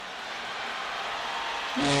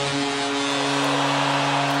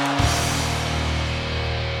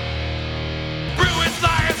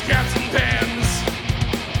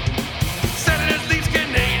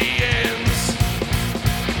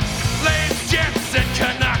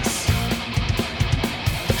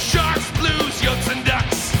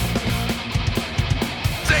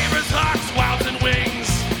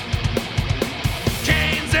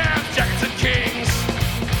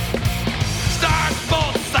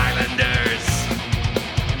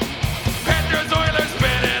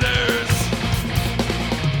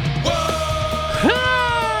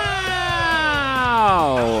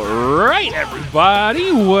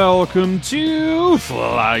everybody. Welcome to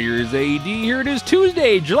Flyers AD. Here it is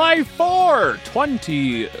Tuesday, July 4,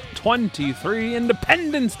 2023,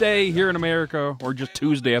 Independence Day here in America, or just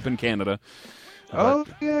Tuesday up in Canada. Oh,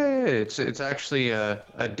 yeah, it's actually a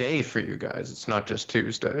day for you guys. It's not just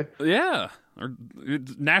Tuesday. Yeah,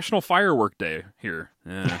 it's National Firework Day here.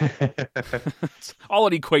 Yeah. That's all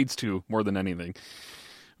it equates to more than anything.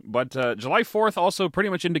 But July 4th also pretty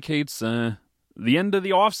much indicates the end of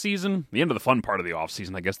the off-season, the end of the fun part of the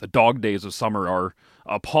off-season. I guess the dog days of summer are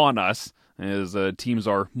upon us, as teams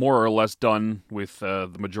are more or less done with the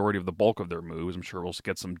majority of the bulk of their moves. I'm sure we'll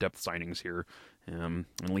get some depth signings here in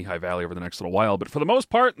Lehigh Valley over the next little while. But for the most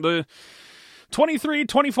part, the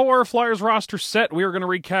 23-24 Flyers roster set. We are going to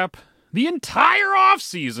recap the entire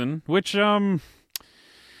off-season, which, there's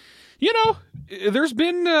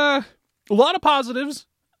been a lot of positives,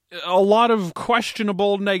 a lot of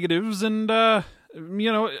questionable negatives, and,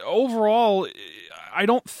 overall, I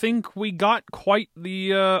don't think we got quite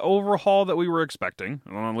the overhaul that we were expecting,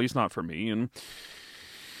 well, at least not for me, and,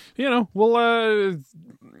 we'll,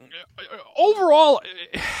 overall,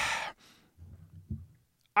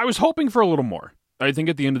 I was hoping for a little more. I think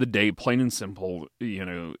at the end of the day, plain and simple,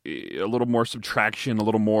 a little more subtraction, a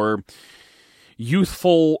little more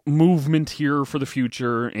youthful movement here for the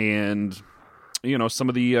future, and some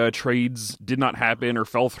of the trades did not happen or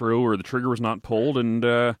fell through or the trigger was not pulled. And,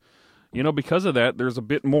 because of that, there's a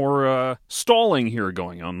bit more stalling here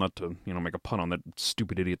going on. Not to, make a pun on that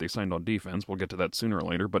stupid idiot they signed on defense. We'll get to that sooner or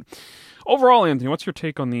later. But overall, Anthony, what's your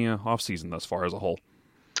take on the offseason thus far as a whole?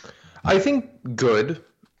 I think good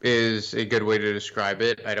is a good way to describe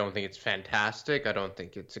it. I don't think it's fantastic. I don't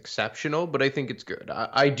think it's exceptional, but I think it's good.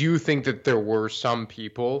 I do think that there were some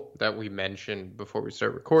people that we mentioned before we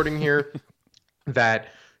start recording here that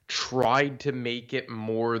tried to make it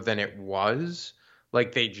more than it was.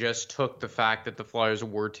 Like, they just took the fact that the Flyers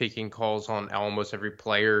were taking calls on almost every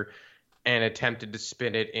player and attempted to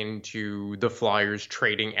spin it into the Flyers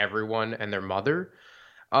trading everyone and their mother.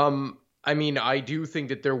 I do think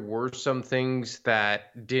that there were some things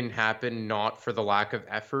that didn't happen, not for the lack of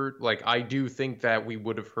effort. Like, I do think that we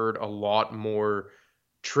would have heard a lot more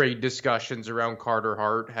trade discussions around Carter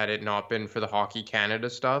Hart had it not been for the Hockey Canada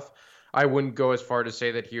stuff. I wouldn't go as far to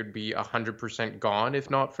say that he would be 100% gone if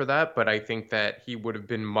not for that, but I think that he would have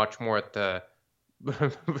been much more at the,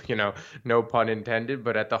 no pun intended,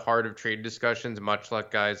 but at the heart of trade discussions, much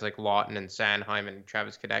like guys like Lawton and Sanheim and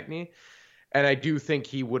Travis Konecny. And I do think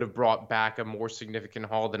he would have brought back a more significant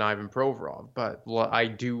haul than Ivan Provorov. But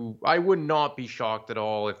I would not be shocked at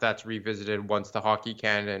all if that's revisited once the Hockey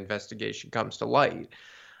Canada investigation comes to light.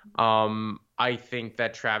 I think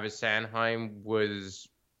that Travis Sanheim was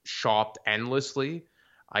shopped endlessly.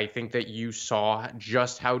 I think that you saw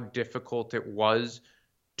just how difficult it was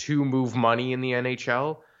to move money in the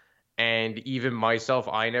NHL. And even myself,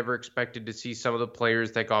 I never expected to see some of the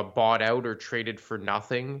players that got bought out or traded for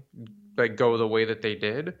nothing go the way that they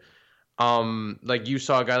did. You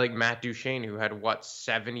saw a guy like Matt Duchene who had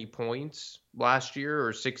 70 points last year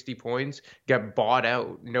or 60 points get bought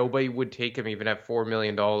out. Nobody would take him even at $4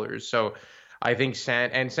 million. So I think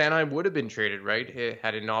Sanheim would have been traded, right?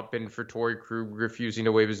 Had it not been for Torrey Krug refusing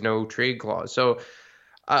to waive his no trade clause. So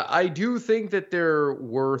I do think that there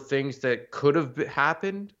were things that could have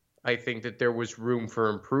happened. I think that there was room for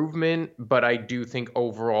improvement, but I do think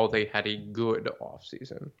overall they had a good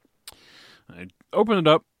offseason. I opened it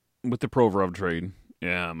up with the Provorov trade.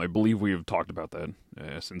 Yeah, I believe we have talked about that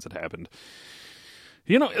since it happened.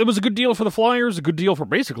 It was a good deal for the Flyers, a good deal for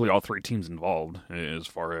basically all three teams involved as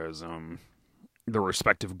far as their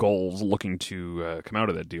respective goals looking to come out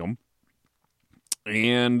of that deal.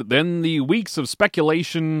 And then the weeks of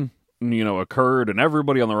speculation, occurred, and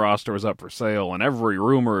everybody on the roster was up for sale, and every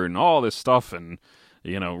rumor and all this stuff, and,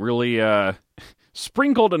 really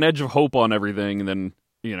sprinkled an edge of hope on everything, and then,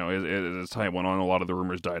 as time went on, a lot of the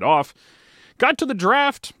rumors died off. Got to the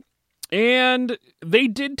draft, and they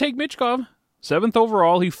did take Michkov, 7th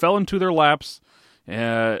overall. He fell into their laps.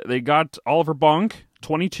 They got Oliver Bonk,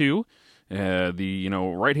 22, the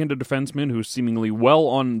right-handed defenseman who's seemingly well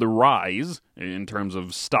on the rise in terms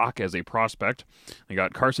of stock as a prospect. They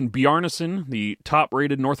got Carson Bjarnason, the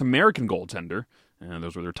top-rated North American goaltender.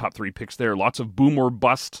 Those were their top 3 picks there. Lots of boom or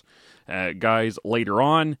bust guys later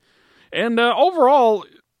on. And overall,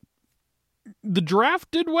 the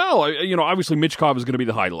draft did well. Obviously Michkov is going to be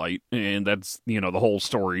the highlight, and that's, the whole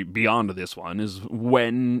story beyond this one is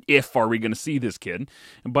if are we going to see this kid.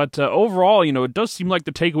 But overall, it does seem like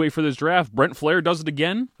the takeaway for this draft, Brent Flahr does it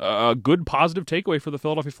again. A good positive takeaway for the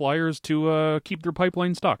Philadelphia Flyers to keep their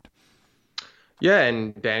pipeline stocked. Yeah,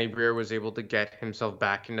 and Danny Briere was able to get himself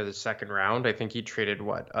back into the second round. I think he traded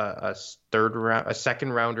third round, a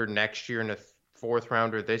second rounder next year and a fourth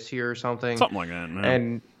rounder this year or something. Something like that, man.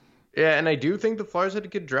 And yeah, and I do think the Flyers had a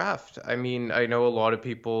good draft. I mean, I know a lot of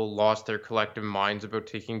people lost their collective minds about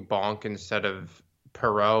taking Bonk instead of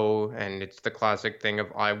Perreault, and it's the classic thing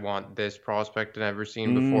of I want this prospect I've never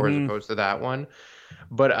seen before as opposed to that one.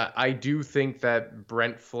 But I do think that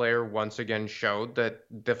Brent Flahr once again showed that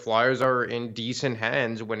the Flyers are in decent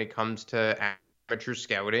hands when it comes to amateur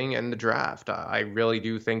scouting and the draft. I really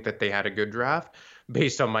do think that they had a good draft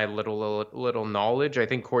based on my little knowledge. I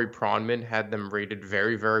think Corey Pronman had them rated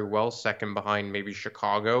very, very well, second behind maybe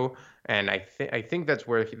Chicago. And I think that's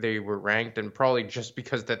where they were ranked, and probably just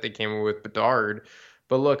because that they came in with Bedard.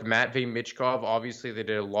 But look, Matvei Michkov, obviously they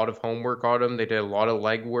did a lot of homework on him. They did a lot of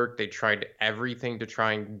legwork. They tried everything to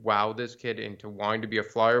try and wow this kid into wanting to be a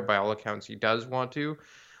Flyer. By all accounts, he does want to.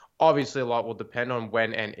 Obviously, a lot will depend on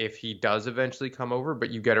when and if he does eventually come over, but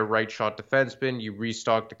you get a right shot defenseman. You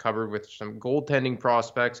restock the cupboard with some goaltending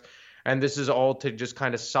prospects. And this is all to just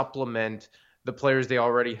kind of supplement the players they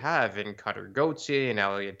already have in Cutter Gauthier and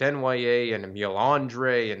Elliot Desnoyers and Emile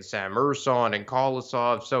Andre and Sam Urson and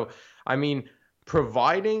Kolosov. So, I mean,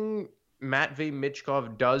 providing Matvei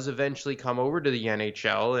Michkov does eventually come over to the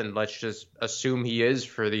NHL, and let's just assume he is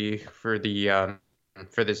for this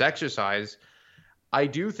exercise, I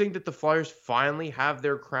do think that the Flyers finally have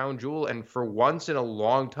their crown jewel, and for once in a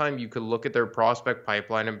long time, you could look at their prospect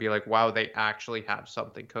pipeline and be like, wow, they actually have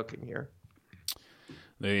something cooking here.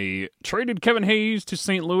 They traded Kevin Hayes to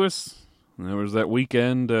St. Louis. There was that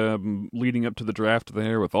weekend leading up to the draft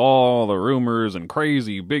there with all the rumors and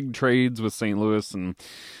crazy big trades with St. Louis, and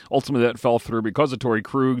ultimately that fell through because of Torrey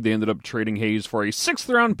Krug. They ended up trading Hayes for a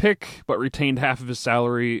 6th-round pick, but retained half of his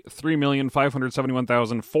salary,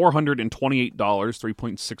 $3,571,428,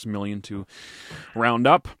 $3.6 million to round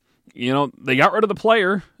up. You know, they got rid of the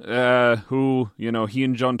player who, you know, he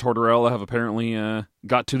and John Tortorella have apparently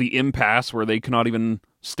got to the impasse where they cannot even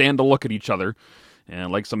stand to look at each other.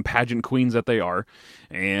 And like some pageant queens that they are.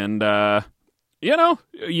 And, you know,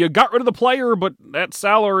 you got rid of the player, but that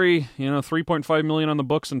salary, you know, $3.5 million on the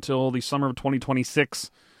books until the summer of 2026.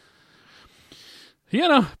 You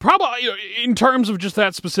know, probably in terms of just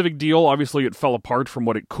that specific deal, obviously it fell apart from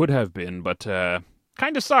what it could have been, but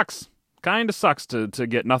kind of sucks. Kind of sucks to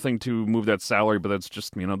get nothing to move that salary, but that's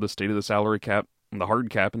just, you know, the state of the salary cap and the hard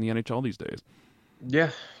cap in the NHL these days.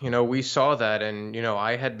 Yeah, you know, we saw that, and, you know,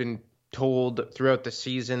 I had been told throughout the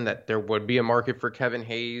season that there would be a market for Kevin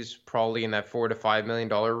Hayes, probably in that $4 to $5 million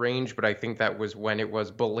range, but I think that was when it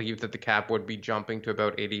was believed that the cap would be jumping to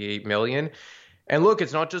about $88 million. And look,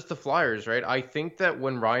 it's not just the Flyers, right? I think that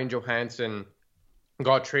when Ryan Johansson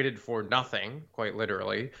got traded for nothing, quite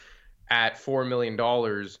literally, at $4 million,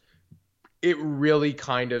 it really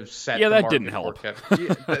kind of set the that market didn't help.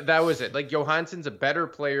 That was it. Like, Johansson's a better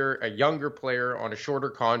player, a younger player on a shorter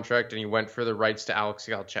contract, and he went for the rights to Alex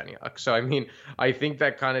Galchenyuk. So, I mean, I think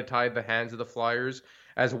that kind of tied the hands of the Flyers.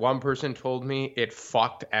 As one person told me, it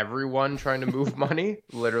fucked everyone trying to move money.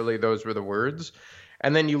 Literally, those were the words.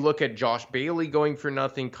 And then you look at Josh Bailey going for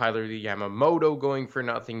nothing, Kyler Yamamoto going for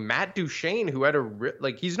nothing, Matt Duchene, who had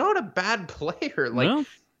he's not a bad player. Like, no.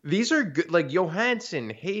 These are good, like Johansson,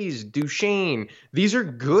 Hayes, Duchene. These are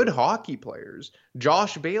good hockey players.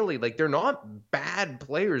 Josh Bailey, like, they're not bad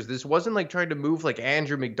players. This wasn't like trying to move like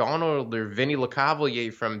Andrew McDonald or Vinny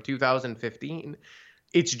Lecavalier from 2015.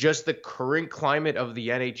 It's just the current climate of the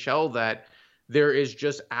NHL that there is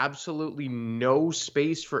just absolutely no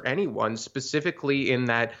space for anyone, specifically in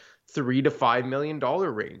that $3 to $5 million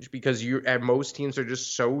range, because most teams are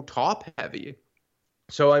just so top heavy.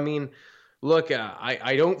 So, I mean, look,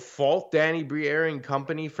 I don't fault Danny Briere and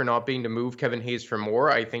company for not being to move Kevin Hayes for more.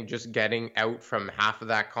 I think just getting out from half of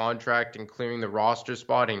that contract and clearing the roster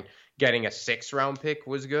spot and getting a 6th-round pick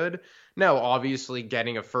was good. Now, obviously,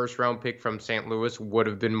 getting a 1st-round pick from St. Louis would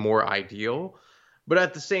have been more ideal. But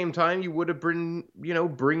at the same time, you would have been, you know,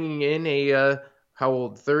 bringing in a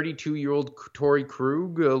 32-year-old Torrey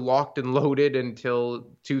Krug locked and loaded until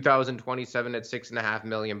 2027 at $6.5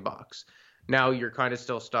 million. Now you're kind of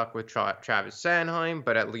still stuck with Travis Sanheim,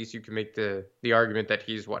 but at least you can make the argument that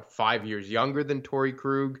he's, 5 years younger than Torrey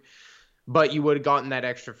Krug. But you would have gotten that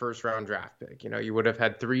extra 1st-round draft pick. You know, you would have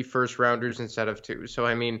had 3 first-rounders instead of 2. So,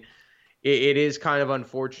 I mean, it is kind of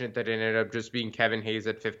unfortunate that it ended up just being Kevin Hayes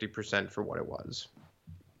at 50% for what it was.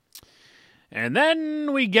 And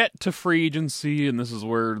then we get to free agency, and this is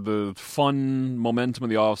where the fun momentum of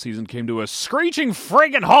the offseason came to a screeching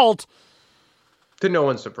friggin' halt. To no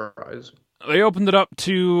one's surprise. They opened it up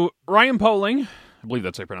to Ryan Poehling, I believe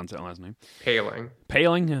that's how you pronounce that last name.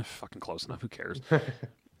 Paling. Fucking close enough. Who cares?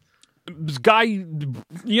 This guy,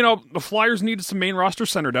 the Flyers needed some main roster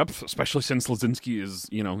center depth, especially since Lazinski is,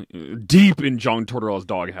 deep in John Tortorella's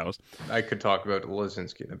doghouse. I could talk about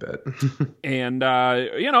Lazinski in a bit. And,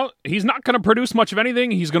 he's not going to produce much of anything.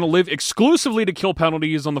 He's going to live exclusively to kill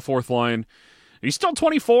penalties on the fourth line. He's still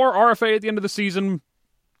 24, RFA at the end of the season.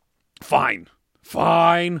 Fine.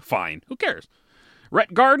 Who cares?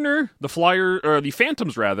 Rhett Gardner, the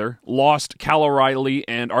Phantoms lost Cal O'Reilly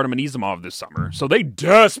and Artem Anisimov this summer, so they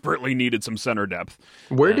desperately needed some center depth.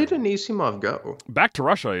 Where did Anisimov go? Back to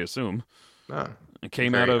Russia, I assume. It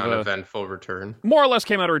came out of uneventful return. More or less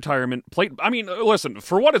came out of retirement. Listen,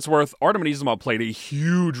 for what it's worth, Artem Anisimov played a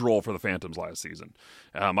huge role for the Phantoms last season.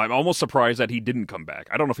 I'm almost surprised that he didn't come back.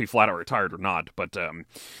 I don't know if he flat out retired or not, but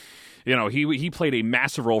he played a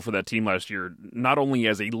massive role for that team last year, not only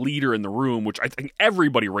as a leader in the room, which I think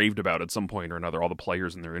everybody raved about at some point or another, all the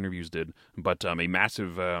players in their interviews did, but a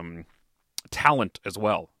massive talent as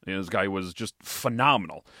well. This guy was just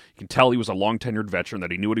phenomenal. You can tell he was a long-tenured veteran, that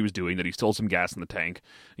he knew what he was doing, that he still had some gas in the tank.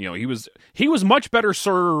 He was much better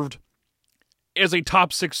served as a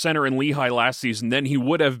top six center in Lehigh last season than he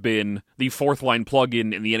would have been the fourth line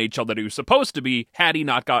plug-in in the NHL that he was supposed to be had he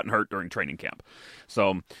not gotten hurt during training camp.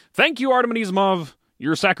 So, thank you, Artem Anisimov.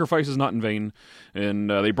 Your sacrifice is not in vain. And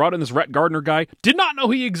they brought in this Rhett Gardner guy. Did not know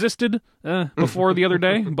he existed before the other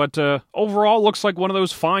day, but overall looks like one of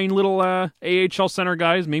those fine little AHL center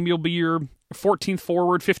guys. Maybe he'll be your 14th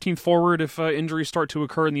forward, 15th forward if injuries start to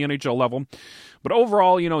occur in the NHL level. But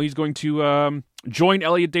overall, he's going to join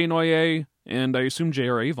Elliot Desnoyers and I assume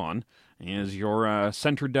J.R. Avon as your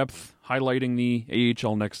center depth highlighting the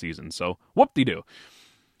AHL next season. So, whoop-de-doo.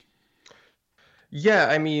 Yeah,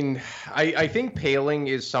 I think Paling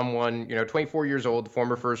is someone, 24 years old,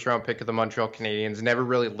 former first-round pick of the Montreal Canadiens, never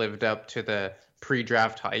really lived up to the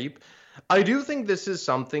pre-draft hype. I do think this is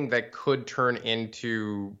something that could turn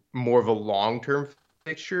into more of a long-term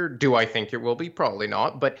fixture. Do I think it will be? Probably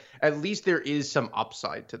not, but at least there is some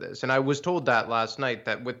upside to this. And I was told that last night,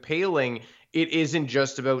 that with Paling, it isn't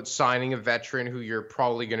just about signing a veteran who you're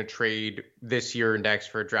probably going to trade this year or next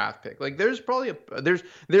for a draft pick. Like there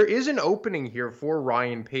is an opening here for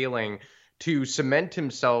Ryan Paling to cement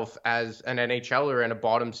himself as an NHLer and a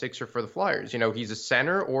bottom sixer for the Flyers. He's a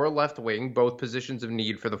center or a left wing, both positions of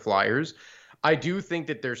need for the Flyers. I do think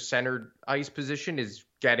that their center ice position is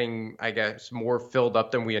getting, I guess, more filled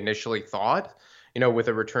up than we initially thought. With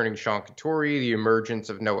a returning Sean Couturier, the emergence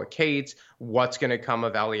of Noah Cates, what's going to come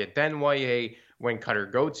of Elliot Desnoyers when Cutter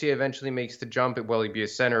Gauthier eventually makes the jump? Will he be a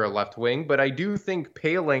center or a left wing? But I do think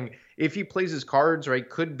Paling, if he plays his cards right,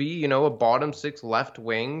 could be, a bottom six left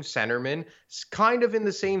wing centerman, kind of in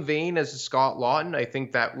the same vein as Scott Laughton. I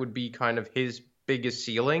think that would be kind of his biggest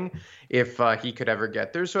ceiling if he could ever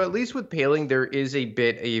get there. So at least with Paling, there is a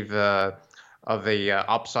bit of a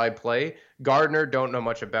upside play. Gardner, don't know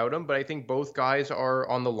much about him, but I think both guys are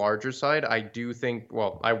on the larger side. I do think,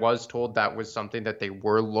 I was told that was something that they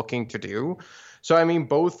were looking to do. So,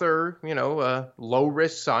 both are,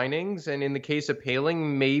 low-risk signings. And in the case of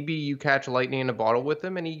Paling, maybe you catch lightning in a bottle with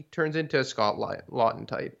him and he turns into a Scott Laughton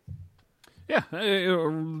type. Yeah,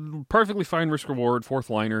 perfectly fine risk-reward, fourth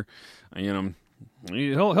liner.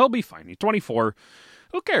 He'll be fine. He's 24.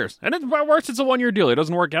 Who cares? And at worst, it's a one-year deal. It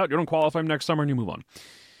doesn't work out. You don't qualify him next summer and you move on.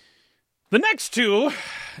 The next two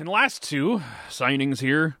and last two signings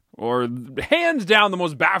here are hands down the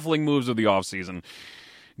most baffling moves of the offseason.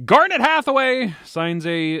 Garnet Hathaway signs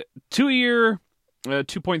a 2-year,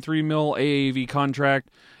 $2.3 million AAV contract.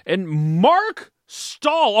 And Mark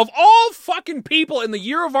Stahl, of all fucking people in the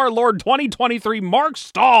year of our Lord 2023, Mark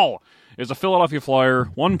Stahl is a Philadelphia Flyer,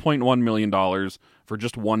 $1.1 million for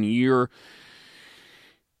just 1 year.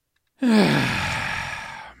 So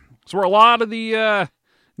where a lot of the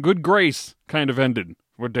good grace kind of ended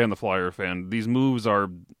with Dan the Flyer fan. These moves are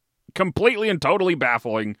completely and totally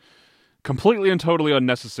baffling, completely and totally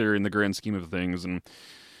unnecessary in the grand scheme of things. And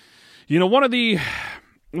one of the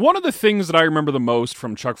things that I remember the most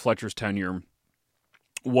from Chuck Fletcher's tenure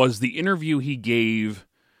was the interview he gave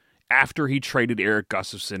after he traded Eric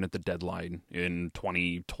Gustafsson at the deadline in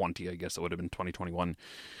 2020. I guess it would have been 2021,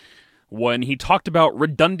 when he talked about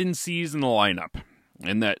redundancies in the lineup.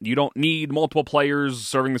 And that you don't need multiple players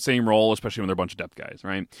serving the same role, especially when they're a bunch of depth guys,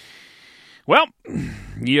 right? Well,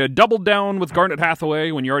 you doubled down with Garnet Hathaway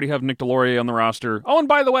when you already have Nick Delorier on the roster. Oh, and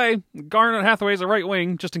by the way, Garnet Hathaway is a right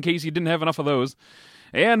wing, just in case you didn't have enough of those.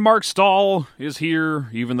 And Mark Stahl is here,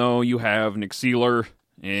 even though you have Nick Seeler.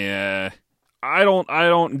 Yeah, I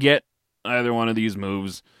don't get either one of these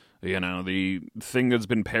moves. The thing that's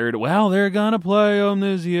been paired, well, they're going to play him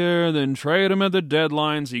this year, then trade him at the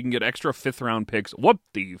deadline so you can get extra fifth-round picks. What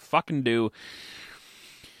do you fucking do?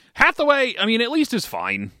 Hathaway, I mean, at least is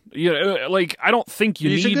fine. I don't think you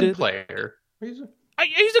need it. He's a good player. He's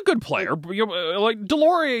a good player.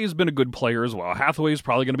 Delorier has been a good player as well. Hathaway is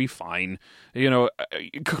probably going to be fine.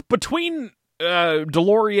 Between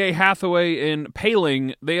Delorier, Hathaway, and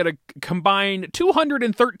Paling, they had a combined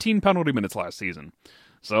 213 penalty minutes last season.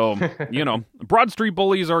 So, Broad Street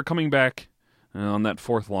Bullies are coming back on that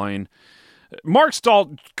fourth line. Mark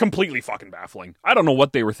Stahl, completely fucking baffling. I don't know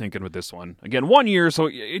what they were thinking with this one. Again, 1 year, so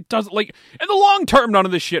it doesn't, in the long term, none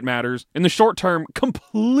of this shit matters. In the short term,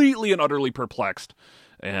 completely and utterly perplexed.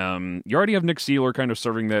 You already have Nick Seeler kind of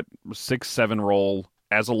serving that 6-7 role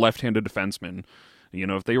as a left-handed defenseman.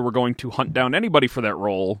 If they were going to hunt down anybody for that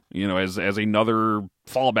role, as another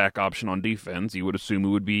fallback option on defense, you would assume it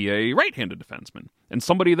would be a right-handed defenseman and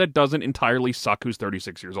somebody that doesn't entirely suck who's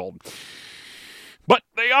 36 years old. But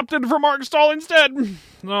they opted for Mark Stahl instead.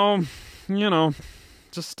 So,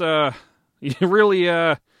 just you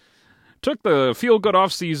really took the feel-good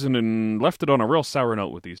offseason and left it on a real sour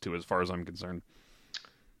note with these two as far as I'm concerned.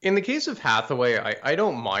 In the case of Hathaway, I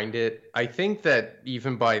don't mind it. I think that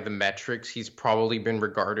even by the metrics, he's probably been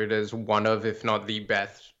regarded as one of, if not the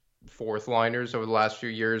best fourth liners over the last few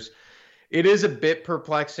years. It is a bit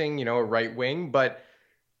perplexing, a right wing, but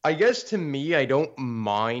I guess to me, I don't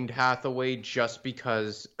mind Hathaway just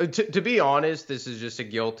because, to be honest, this is just a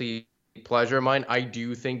guilty pleasure of mine. I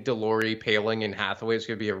do think Delorier, Paling, and Hathaway is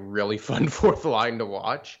going to be a really fun fourth line to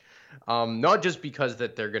watch. Not just because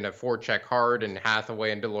that they're going to forecheck hard and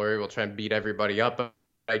Hathaway and Delorier will try and beat everybody up, but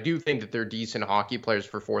I do think that they're decent hockey players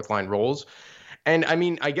for fourth line roles. And I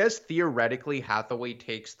mean, I guess theoretically Hathaway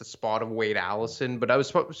takes the spot of Wade Allison, but I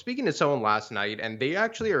was speaking to someone last night and they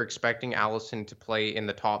actually are expecting Allison to play in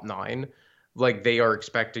the top 9. Like they are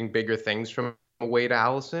expecting bigger things from Wade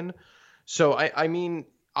Allison. So I mean,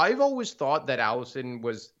 I've always thought that Allison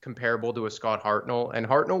was comparable to a Scott Hartnell, and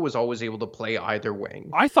Hartnell was always able to play either wing.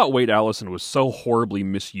 I thought Wade Allison was so horribly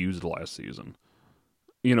misused last season.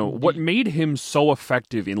 What made him so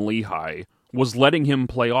effective in Lehigh was letting him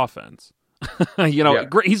play offense.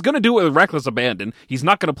 He's going to do it with reckless abandon. He's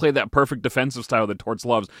not going to play that perfect defensive style that Torts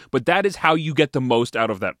loves, but that is how you get the most out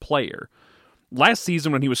of that player. Last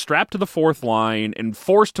season, when he was strapped to the fourth line and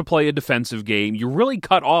forced to play a defensive game, you really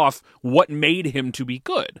cut off what made him to be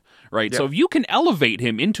good, right? Yep. So if you can elevate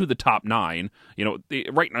him into the top 9,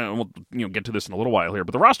 right now, we'll get to this in a little while here,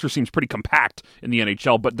 but the roster seems pretty compact in the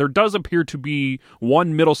NHL, but there does appear to be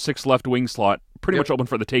one middle 6 left wing slot pretty much open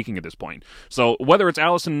for the taking at this point. So whether it's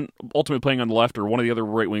Allison ultimately playing on the left or one of the other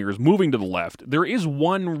right wingers moving to the left, there is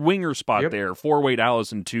one winger spot there for Wade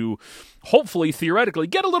Allison to hopefully, theoretically,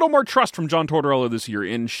 get a little more trust from John Tortorella this year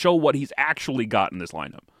and show what he's actually got in this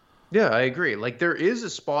lineup. Yeah, I agree. There is a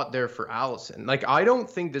spot there for Allison. I don't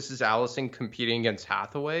think this is Allison competing against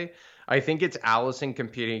Hathaway. I think it's Allison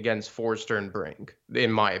competing against Forster and Brink,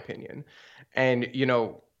 in my opinion. And,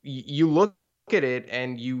 you look at it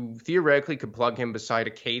and you theoretically could plug him beside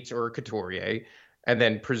a Cates or a Couturier and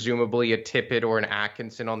then presumably a Tippett or an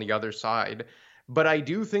Atkinson on the other side. But I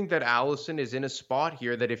do think that Allison is in a spot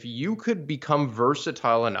here that if you could become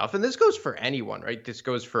versatile enough, and this goes for anyone, right? This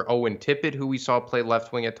goes for Owen Tippett, who we saw play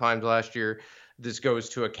left wing at times last year. This goes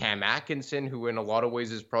to a Cam Atkinson, who in a lot of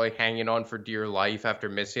ways is probably hanging on for dear life after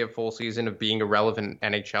missing a full season of being a relevant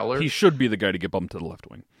NHLer. He should be the guy to get bumped to the left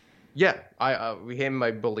wing. Yeah, I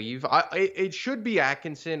believe. It should be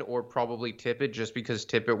Atkinson or probably Tippett, just because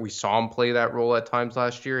Tippett, we saw him play that role at times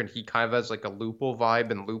last year, and he kind of has a Lupul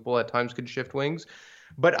vibe, and Lupul at times could shift wings.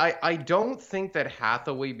 But I don't think that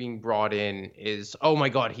Hathaway being brought in is, oh my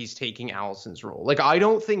God, he's taking Allison's role. I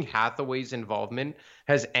don't think Hathaway's involvement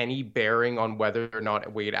has any bearing on whether or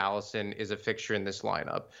not Wade Allison is a fixture in this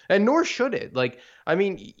lineup. And nor should it.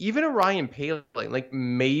 Even a Ryan Paling,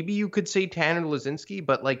 maybe you could say Tanner Lazinski,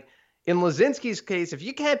 but in Lazinski's case, if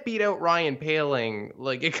you can't beat out Ryan Paling,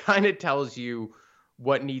 it kind of tells you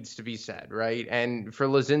what needs to be said, right? And for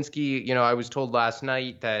Lazinski, I was told last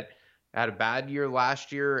night that had a bad year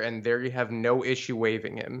last year, and there you have no issue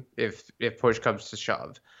waiving him if push comes to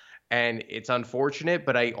shove. And it's unfortunate,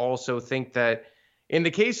 but I also think that in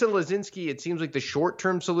the case of Lazinski, it seems like the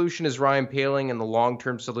short-term solution is Ryan Paling and the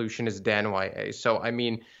long-term solution is Dan Wye. So,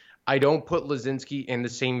 I don't put Lazinski in the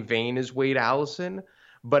same vein as Wade Allison,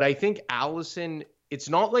 but I think Allison, it's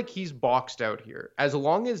not like he's boxed out here. As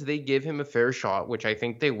long as they give him a fair shot, which I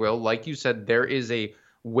think they will, like you said, there is a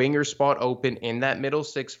winger spot open in that middle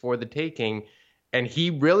 6 for the taking, and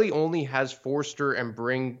he really only has Forster and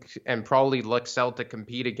Brink and probably Lexell to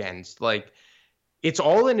compete against. it's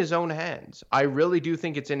all in his own hands. I really do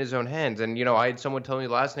think it's in his own hands. And, I had someone tell me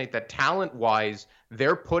last night that talent-wise,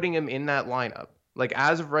 they're putting him in that lineup. Like,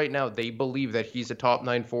 as of right now, they believe that he's a top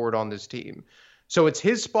 9 forward on this team. So it's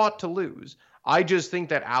his spot to lose. I just think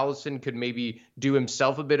that Allison could maybe do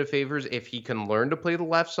himself a bit of favors if he can learn to play the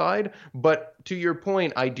left side. But to your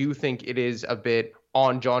point, I do think it is a bit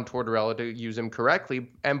on John Tortorella to use him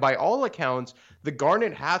correctly. And by all accounts, the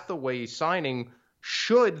Garnet Hathaway signing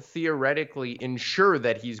should theoretically ensure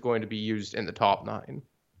that he's going to be used in the top 9.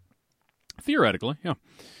 Theoretically, yeah.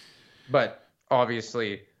 But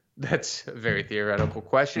obviously, that's a very theoretical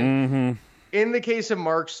question. Mm-hmm. In the case of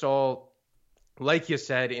Mark Stahl, like you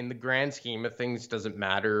said, in the grand scheme of things, doesn't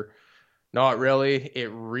matter. Not really. It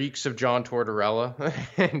reeks of John Tortorella.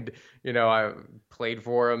 And, I played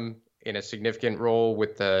for him in a significant role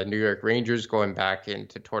with the New York Rangers going back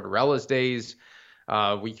into Tortorella's days.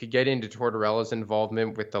 We could get into Tortorella's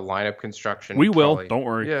involvement with the lineup construction. We will. Don't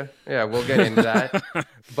worry. Yeah, we'll get into that.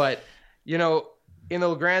 But, in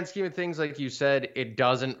the grand scheme of things, like you said, it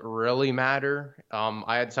doesn't really matter.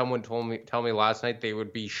 I had someone tell me last night they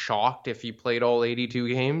would be shocked if he played all 82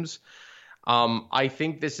 games. I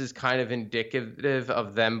think this is kind of indicative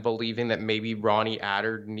of them believing that maybe Ronnie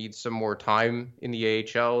Attard needs some more time in the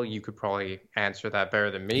AHL. You could probably answer that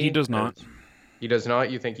better than me. He does not. He does not?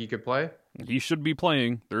 You think he could play? He should be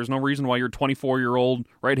playing. There's no reason why your 24-year-old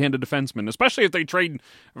right-handed defenseman, especially if they trade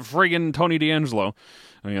friggin' Tony DeAngelo,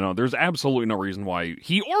 there's absolutely no reason why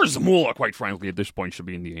he or Zamula, quite frankly, at this point should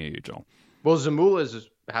be in the AHL. Well, Zamula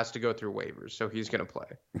has to go through waivers, so he's going to play.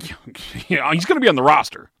 Yeah, he's going to be on the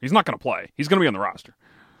roster. He's not going to play. He's going to be on the roster.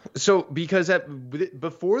 So, because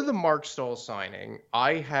before the Mark Stahl signing,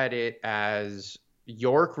 I had it as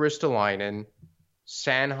York Ristolainen,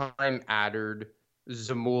 Sanheim, Attard,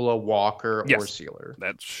 Zamula, Walker, yes, or Sealer.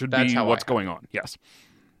 That should be what's going on. Yes.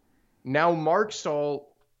 Now, Mark Stahl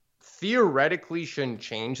theoretically shouldn't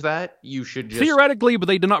change that. You should just... Theoretically, but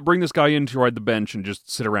they did not bring this guy in to ride the bench and just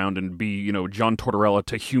sit around and be, John Tortorella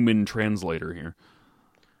to human translator here.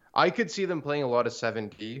 I could see them playing a lot of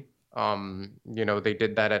 7D. They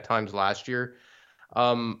did that at times last year.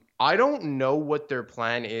 I don't know what their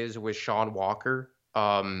plan is with Sean Walker.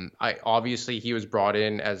 Obviously he was brought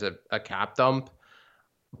in as a cap dump,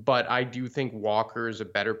 but I do think Walker is a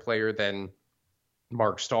better player than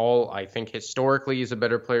Mark Stahl. I think historically he's a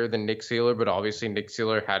better player than Nick Seeler, but obviously Nick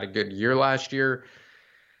Seeler had a good year last year.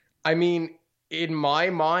 I mean, in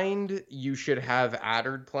my mind, you should have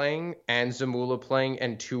Attard playing and Zamula playing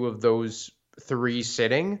and 2 of those 3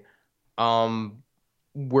 sitting.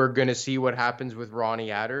 We're going to see what happens with Ronnie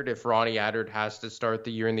Attard. If Ronnie Attard has to start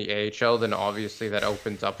the year in the AHL, then obviously that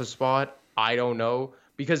opens up a spot. I don't know.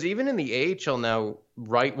 Because even in the AHL now,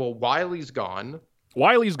 Wiley's gone.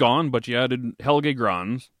 Wiley's gone, but you added Helge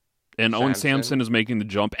Grans, and Owen Sampson is making the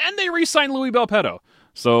jump, and they re-signed Louis Belpetto.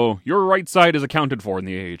 So your right side is accounted for in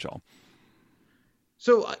the AHL.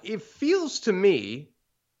 So it feels to me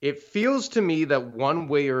that one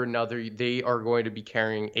way or another, they are going to be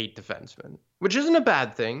carrying 8 defensemen, which isn't a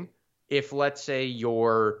bad thing. If, let's say,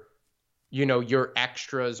 your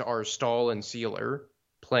extras are Stahl and Sealer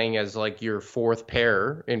playing as like your 4th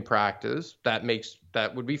pair in practice, that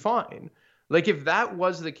would be fine. Like if that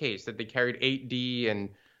was the case, that they carried 8D and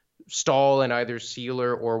Stahl and either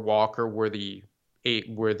Sealer or Walker were the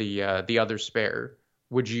other spare,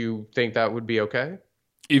 would you think that would be okay?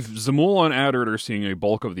 If Zamula and Attard are seeing a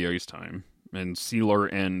bulk of the ice time, and Sealer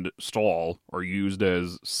and Stahl are used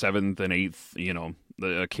as 7th and 8th,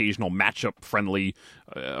 the occasional matchup-friendly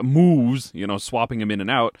moves, swapping them in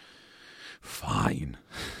and out, fine.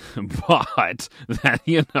 But,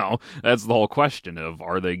 that's the whole question of,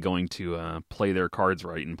 are they going to play their cards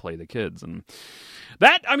right and play the kids? And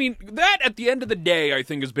that, at the end of the day, I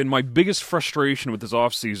think has been my biggest frustration with this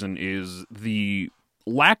offseason is the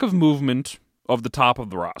lack of movement of the top of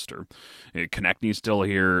the roster. Konechny's still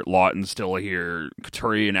here, Lawton's still here,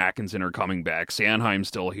 Couturier and Atkinson are coming back, Sanheim's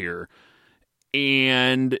still here.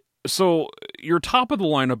 And so your top of the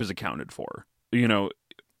lineup is accounted for,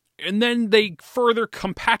 and then they further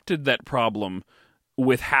compacted that problem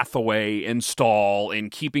with Hathaway and Stahl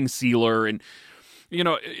and keeping Sealer. And,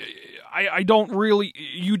 I don't really...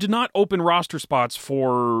 You did not open roster spots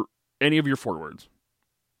for any of your forwards.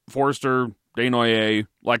 Forster, Desnoyers,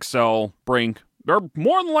 Lexell, Brink, they're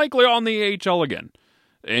more than likely on the AHL again.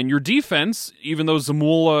 And your defense, even though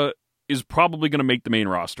Zamula is probably going to make the main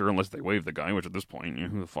roster unless they waive the guy, which at this point,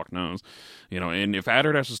 who the fuck knows? And if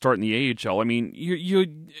Attard has to start in the AHL,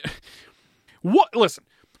 listen,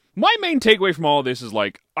 my main takeaway from all of this is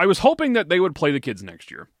I was hoping that they would play the kids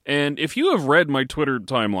next year. And if you have read my Twitter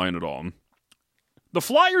timeline at all, the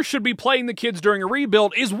Flyers should be playing the kids during a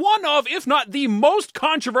rebuild is one of, if not the most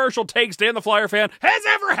controversial takes Dan the Flyer fan has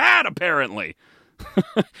ever had, apparently.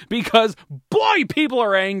 Because, boy, people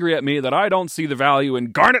are angry at me that I don't see the value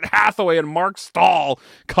in Garnet Hathaway and Mark Stahl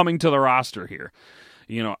coming to the roster here.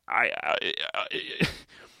 You know,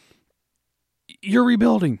 you're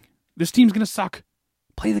rebuilding. This team's going to suck.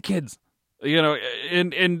 Play the kids. You know,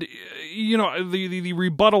 and you know, the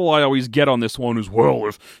rebuttal I always get on this one is, well,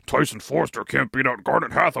 if Tyson Foerster can't beat out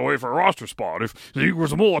Garnet Hathaway for a roster spot, if Igor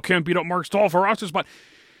Zamula can't beat out Mark Stahl for a roster spot,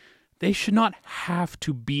 they should not have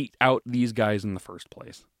to beat out these guys in the first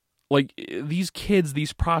place. Like, these kids,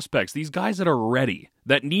 these prospects, these guys that are ready,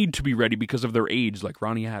 that need to be ready because of their age, like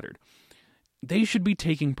Ronnie Attard, they should be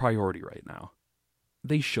taking priority right now.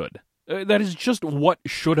 They should. That is just what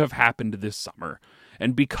should have happened this summer.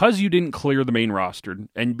 And because you didn't clear the main roster,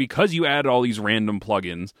 and because you added all these random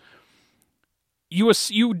plugins,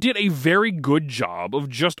 you did a very good job of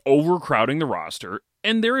just overcrowding the roster,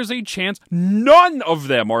 and there is a chance none of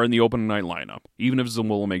them are in the opening night lineup, even if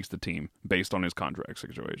Zamula makes the team, based on his contract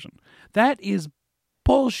situation. That is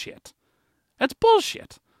bullshit. That's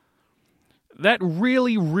bullshit. That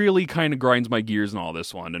really, really kind of grinds my gears in all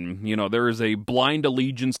this one. And, you know, there is a blind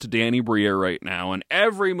allegiance to Danny Briere right now, and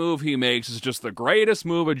every move he makes is just the greatest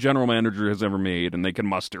move a general manager has ever made, and they can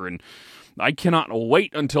muster. And I cannot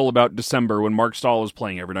wait until about December when Mark Stahl is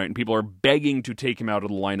playing every night, and people are begging to take him out of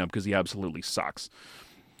the lineup because he absolutely sucks.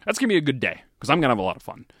 That's going to be a good day, because I'm going to have a lot of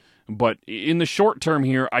fun. But in the short term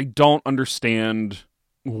here, I don't understand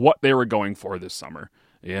what they were going for this summer.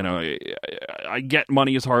 You know, I get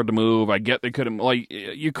money is hard to move. I get they couldn't, like,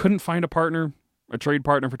 you couldn't find a trade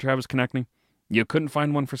partner for Travis Konechny. You couldn't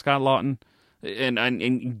find one for Scott Laughton,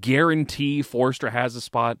 and guarantee Foerster has a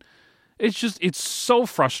spot. It's so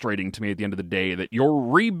frustrating to me at the end of the day that you're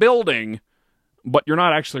rebuilding, but you're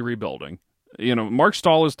not actually rebuilding. You know, Mark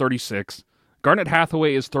Stahl is 36. Garnet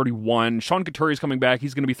Hathaway is 31. Sean Couturier is coming back.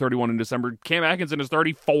 He's going to be 31 in December. Cam Atkinson is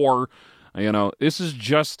 34. You know, this is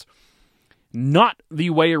just not the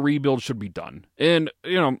way a rebuild should be done. And,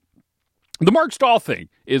 you know, the Mark Stahl thing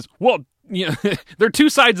is, well, you know, they're two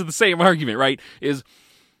sides of the same argument, right? Is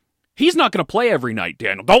he's not going to play every night,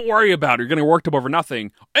 Daniel. Don't worry about it. You're going to work him over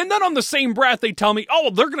nothing. And then on the same breath, they tell me, oh,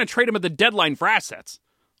 they're going to trade him at the deadline for assets.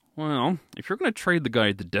 Well, if you're going to trade the guy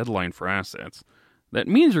at the deadline for assets, that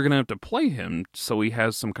means you're going to have to play him so he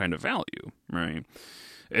has some kind of value, right?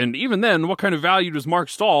 And even then, what kind of value does Mark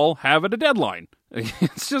Stahl have at a deadline?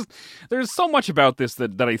 It's just, there's so much about this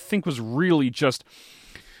that I think was really just,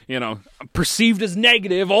 you know, perceived as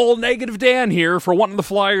negative, all negative Dan here for wanting the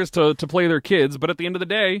Flyers to play their kids. But at the end of the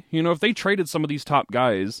day, you know, if they traded some of these top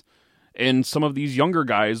guys and some of these younger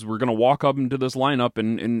guys were going to walk up into this lineup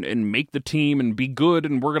and make the team and be good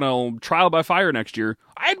and we're going to trial by fire next year,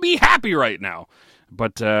 I'd be happy right now.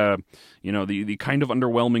 But, you know, the kind of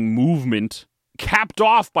underwhelming movement capped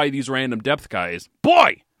off by these random depth guys,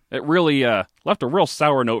 boy, it really left a real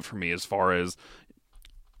sour note for me as far as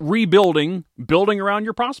building around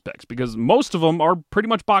your prospects, because most of them are pretty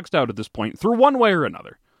much boxed out at this point through one way or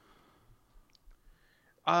another.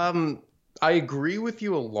 I agree with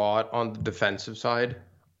you a lot on the defensive side,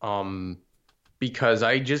 because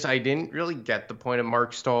I didn't really get the point of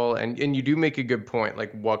Mark Stahl, and you do make a good point.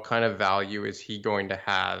 Like, what kind of value is he going to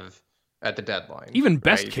have at the deadline? Even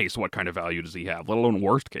best case, what kind of value does he have, let alone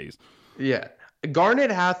worst case? Yeah. Garnet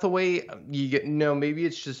Hathaway, maybe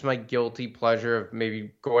it's just my guilty pleasure of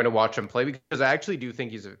maybe going to watch him play, because I actually do think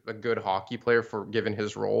he's a good hockey player for given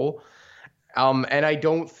his role. And I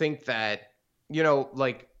don't think that, you know,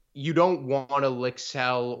 like, you don't want a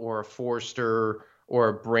Lixell or a Foerster or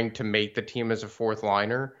a Brink to make the team as a fourth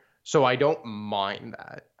liner. So I don't mind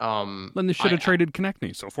that. Then they should have traded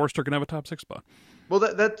Konechny so Foerster can have a top 6 spot. Well,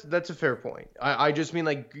 that's a fair point. I just mean,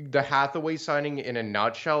 like, the Hathaway signing in a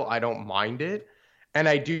nutshell, I don't mind it. And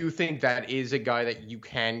I do think that is a guy that you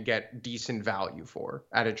can get decent value for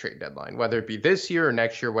at a trade deadline, whether it be this year or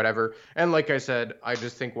next year, whatever. And like I said, I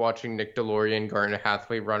just think watching Nick Deslauriers and Garnet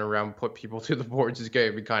Hathaway run around, put people to the boards is going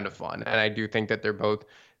to be kind of fun. And I do think that they're both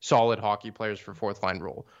solid hockey players for fourth line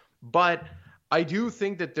role. But I do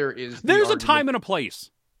think that there's a time and a place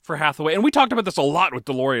for Hathaway. And we talked about this a lot with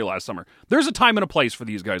Deslauriers last summer. There's a time and a place for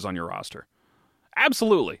these guys on your roster.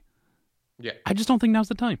 Absolutely. Yeah. I just don't think now's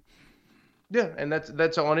the time. Yeah, and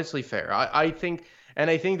that's honestly fair. I think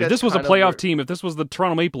that's if this was a playoff team, if this was the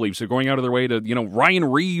Toronto Maple Leafs who are going out of their way to, you know, Ryan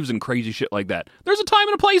Reeves and crazy shit like that, there's a time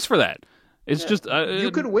and a place for that. It's just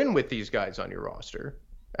you could win with these guys on your roster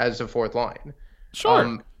as a fourth line.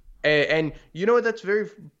 Sure. And you know what?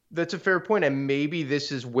 That's a fair point. And maybe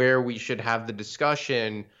this is where we should have the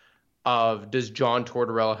discussion of does John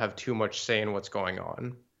Tortorella have too much say in what's going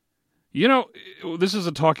on? This is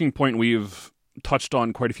a talking point we've touched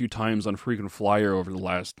on quite a few times on Frequent Flyer over the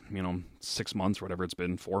last, 6 months or whatever it's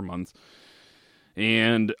been, 4 months.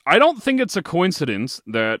 And I don't think it's a coincidence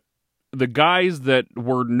that the guys that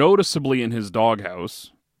were noticeably in his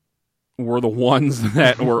doghouse were the ones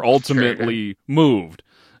that were ultimately moved.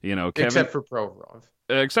 Kevin, except for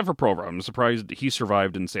Provorov. I'm surprised he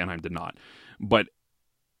survived and Sanheim did not. But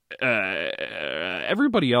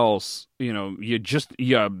everybody else, you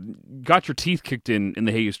got your teeth kicked in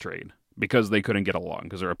the Hayes trade because they couldn't get along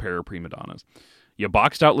because they're a pair of prima donnas. You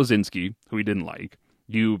boxed out Lazinski, who he didn't like.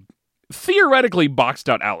 You theoretically boxed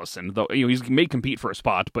out Allison, though he may compete for a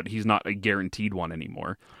spot, but he's not a guaranteed one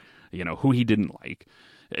anymore. Who he didn't like.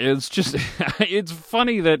 It's just it's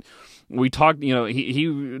funny that we talked.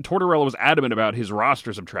 Tortorella was adamant about his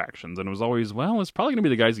roster subtractions, and it was always, it's probably going to be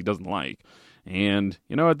the guys he doesn't like. And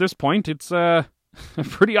at this point, it's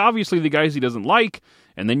pretty obviously the guys he doesn't like.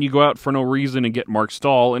 And then you go out for no reason and get Mark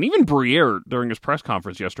Stahl, and even Briere during his press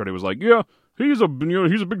conference yesterday was like, yeah. He's a big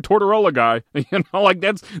Tortorella guy.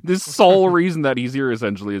 That's this sole reason that he's here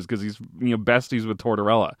essentially is because he's besties with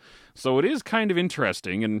Tortorella. So it is kind of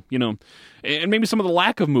interesting, and and maybe some of the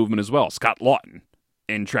lack of movement as well. Scott Lawton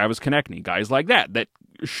and Travis Konechny, guys like that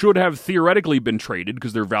should have theoretically been traded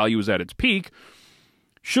because their value is at its peak.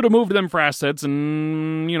 Should have moved them for assets,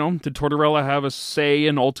 and, did Tortorella have a say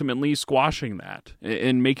in ultimately squashing that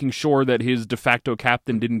and making sure that his de facto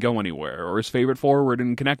captain didn't go anywhere or his favorite forward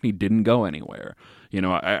in Konechny didn't go anywhere?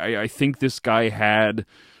 I think this guy had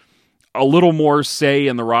a little more say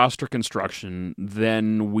in the roster construction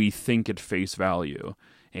than we think at face value.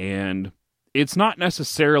 And it's not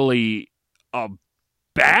necessarily a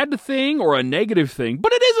bad thing or a negative thing,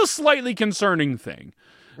 but it is a slightly concerning thing.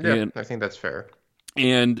 Yeah, I think that's fair.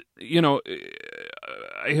 And,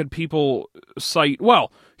 I had people cite,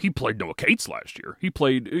 he played Noah Cates last year. He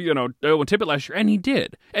played, Owen Tippett last year, and he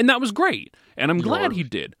did. And that was great. And I'm glad he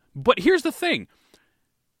did. But here's the thing.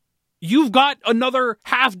 You've got another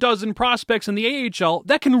half dozen prospects in the AHL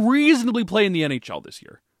that can reasonably play in the NHL this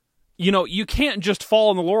year. You can't just fall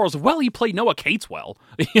on the laurels of, he played Noah Cates well.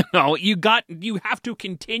 You have to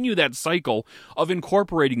continue that cycle of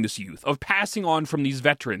incorporating this youth, of passing on from these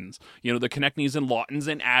veterans, the Konechnys and Laughtons,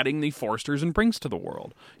 and adding the Forsters and Brinks to the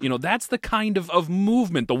world. That's the kind of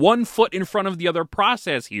movement, the one foot in front of the other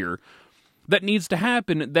process here that needs to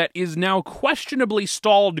happen that is now questionably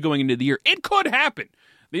stalled going into the year. It could happen.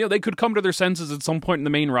 They could come to their senses at some point in the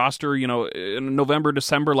main roster, in November,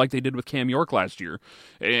 December, like they did with Cam York last year,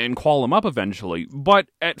 and call him up eventually. But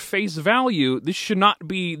at face value, this should not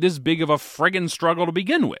be this big of a friggin' struggle to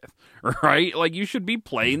begin with, right? You should be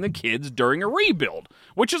playing the kids during a rebuild,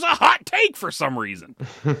 which is a hot take for some reason.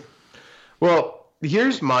 Well,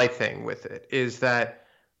 here's my thing with it, is that,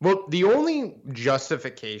 the only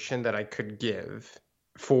justification that I could give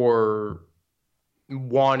for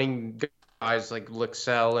wanting guys like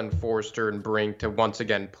Lycksell and Forster and Brink to once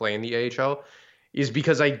again play in the AHL is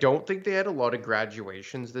because I don't think they had a lot of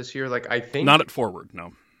graduations this year. I think not at forward,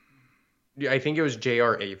 no. I think it was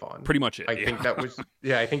J.R. Avon. Pretty much it. I think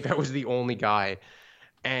that was the only guy.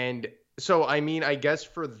 And so, I guess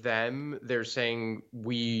for them, they're saying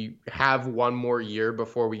we have one more year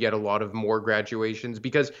before we get a lot of more graduations,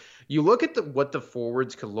 because you look at what the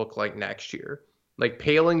forwards could look like next year.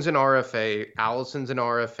 Paling's an RFA, Allison's an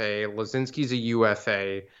RFA, Lazinski's a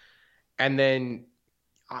UFA, and then,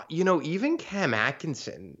 even Cam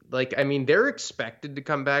Atkinson. They're expected to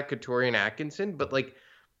come back, Couturier and Atkinson, but,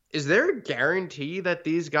 is there a guarantee that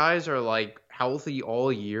these guys are, healthy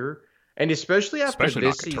all year? And especially after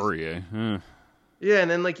this season. Couturier. Yeah,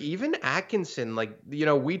 and then, even Atkinson,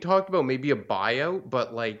 we talked about maybe a buyout,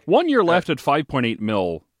 but, 1 year left at $5.8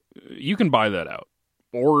 million, you can buy that out.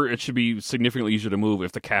 Or it should be significantly easier to move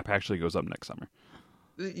if the cap actually goes up next summer.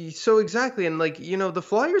 So exactly, and the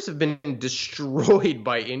Flyers have been destroyed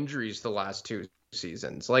by injuries the last 2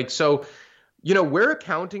 seasons. We're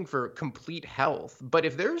accounting for complete health, but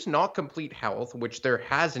if there's not complete health, which there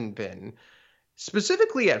hasn't been,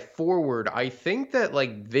 specifically at forward, I think that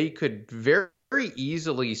they could very, very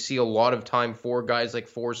easily see a lot of time for guys like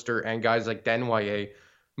Forster and guys like Desnoyers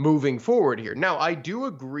moving forward here. Now, I do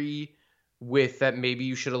agree with that maybe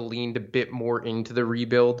you should have leaned a bit more into the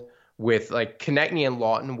rebuild with Konechny and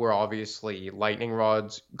Lawton were obviously lightning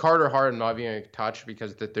rods. Carter Hart I'm not even going to touch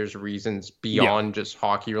because there's reasons beyond just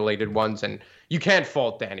hockey related ones, and you can't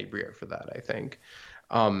fault Danny Briere for that, I think.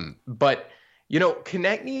 But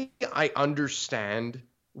Konechny, I understand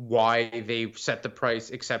why they set the price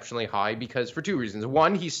exceptionally high, because for 2 reasons.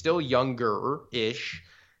 One, he's still younger-ish,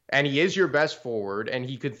 and he is your best forward, and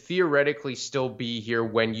he could theoretically still be here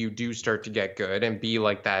when you do start to get good and be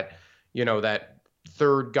like that, that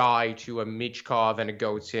third guy to a Michkov and a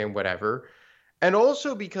Gauthier and whatever. And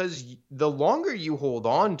also because the longer you hold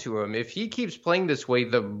on to him, if he keeps playing this way,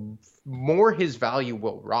 the more his value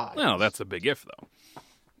will rise. Well, that's a big if, though.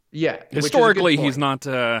 Yeah. Historically, he's not,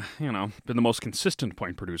 been the most consistent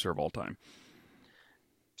point producer of all time.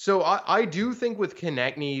 So I do think with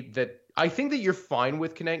Konechny I think that you're fine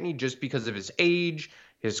with Konechny just because of his age,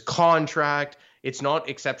 his contract. It's not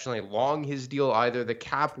exceptionally long, his deal either. The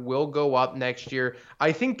cap will go up next year.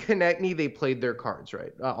 I think Konechny, they played their cards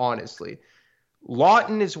right, honestly.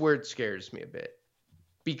 Laughton is where it scares me a bit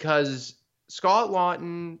because Scott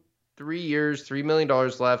Laughton, 3 years, $3 million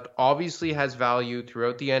left, obviously has value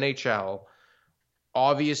throughout the NHL.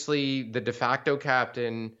 Obviously, the de facto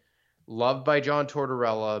captain, loved by John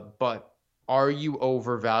Tortorella, but are you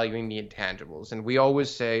overvaluing the intangibles? And we always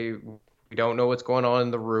say we don't know what's going on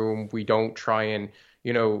in the room. We don't try and,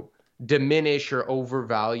 diminish or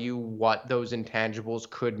overvalue what those intangibles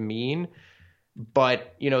could mean.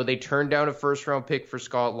 But, they turned down a first-round pick for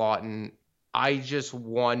Scott Laughton. I just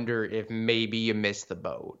wonder if maybe you missed the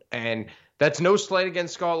boat. And that's no slight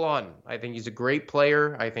against Scott Laughton. I think he's a great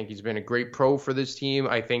player. I think he's been a great pro for this team.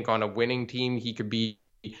 I think on a winning team, he could be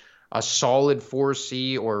a solid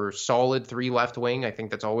 4C or solid 3 left wing. I think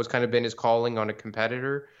that's always kind of been his calling on a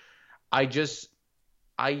competitor. I just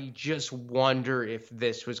wonder if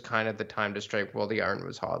this was kind of the time to strike while the iron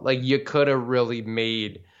was hot. Like, you could have really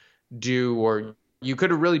made do, or you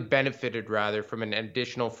could have really benefited rather from an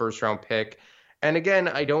additional first round pick. And again,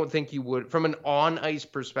 I don't think you would, from an on ice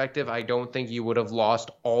perspective, I don't think you would have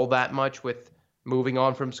lost all that much with moving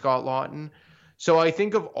on from Scott Laughton. So I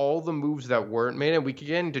think of all the moves that weren't made, and we can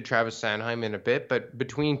get into Travis Sanheim in a bit, but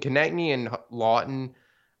between Konechny and Laughton,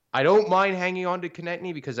 I don't mind hanging on to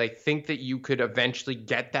Konechny because I think that you could eventually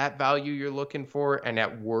get that value you're looking for. And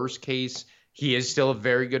at worst case, he is still a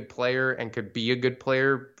very good player and could be a good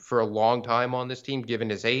player for a long time on this team, given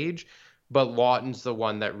his age. But Laughton's the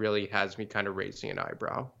one that really has me kind of raising an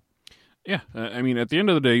eyebrow. Yeah, I mean, at the end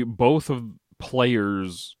of the day, both of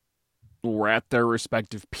players were at their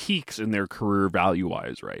respective peaks in their career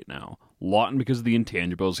value-wise right now. Laughton because of the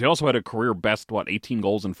intangibles. He also had a career best, 18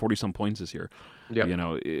 goals and 40-some points this year. Yep.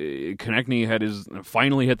 Konechny had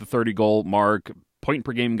finally hit the 30-goal mark,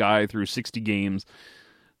 point-per-game guy through 60 games.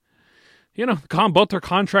 Both their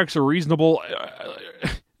contracts are reasonable.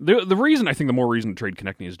 The reason, I think the more reason to trade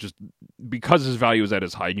Konechny is just because his value is at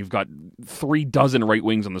his height. You've got 36 right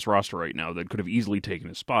wings on this roster right now that could have easily taken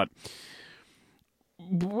his spot.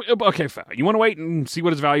 Okay, fine. You want to wait and see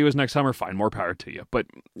what his value is next summer? Fine, more power to you. But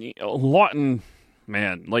Laughton,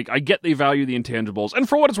 man, I get they value the intangibles. And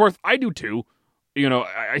for what it's worth, I do too.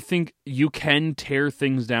 I think you can tear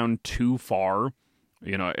things down too far.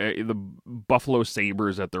 The Buffalo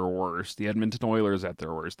Sabres at their worst, the Edmonton Oilers at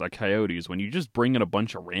their worst, the Coyotes, when you just bring in a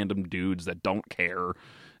bunch of random dudes that don't care,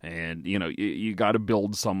 and, you got to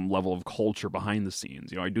build some level of culture behind the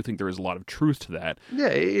scenes. I do think there is a lot of truth to that. Yeah,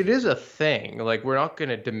 it is a thing. We're not going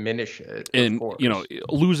to diminish it, and, of course.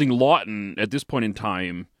 Losing Laughton at this point in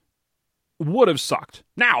time would have sucked.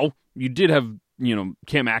 Now, you did have,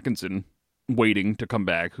 Cam Atkinson waiting to come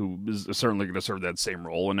back, who is certainly going to serve that same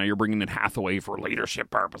role, and now you're bringing in Hathaway for leadership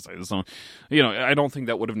purposes. So, I don't think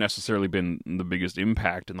that would have necessarily been the biggest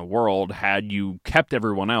impact in the world had you kept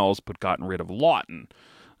everyone else but gotten rid of Laughton.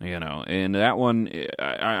 And that one,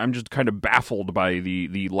 I'm just kind of baffled by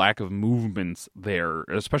the lack of movements there,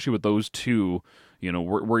 especially with those two,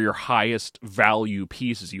 were your highest value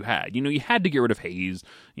pieces you had. You had to get rid of Hayes,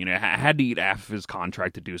 had to eat half of his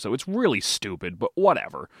contract to do so. It's really stupid, but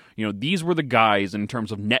whatever. These were the guys in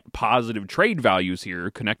terms of net positive trade values here,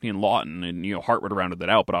 Konechny and Laughton, and, Hart would have rounded that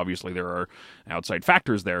out, but obviously there are outside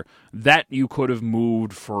factors there, that you could have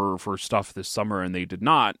moved for stuff this summer, and they did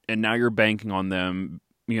not, and now you're banking on them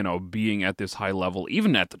being at this high level,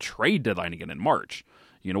 even at the trade deadline again in March.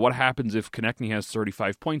 What happens if Konechny has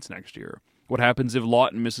 35 points next year? What happens if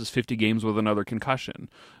Laughton misses 50 games with another concussion?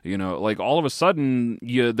 All of a sudden,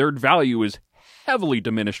 their value is heavily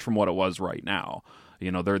diminished from what it was right now.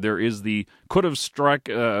 There is the could have struck,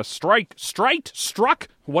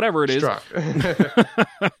 whatever it is.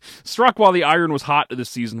 Struck while the iron was hot this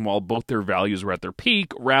season while both their values were at their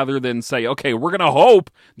peak, rather than say, okay, we're going to hope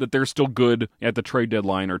that they're still good at the trade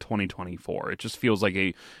deadline or 2024. It just feels like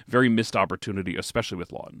a very missed opportunity, especially with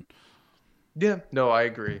Laughton. Yeah, no, I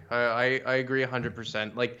agree. I agree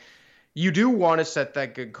 100%. You do want to set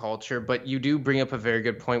that good culture, but you do bring up a very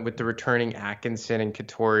good point with the returning Atkinson and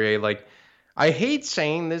Couturier. I hate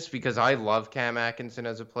saying this because I love Cam Atkinson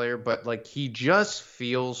as a player, but like he just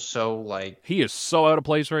feels so like He is so out of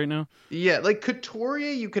place right now. yeah, like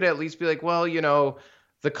Couturier, you could at least be like, well,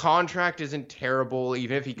 the contract isn't terrible,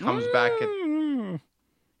 even if he comes back at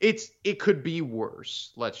it could be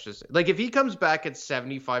worse. Let's just say. Like if he comes back at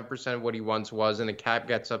 75% of what he once was and the cap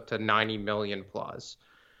gets up to 90 million plus.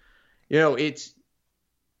 It's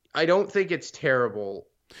I don't think it's terrible.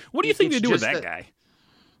 What do you think It's they do with just that guy?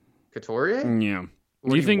 Couturier? Yeah.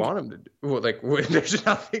 What Do you think? want him to do? Well, like, there's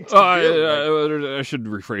nothing to do. I should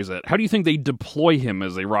rephrase that. How do you think they deploy him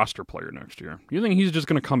as a roster player next year? Do you think he's just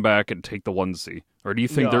going to come back and take the 1C? Or do you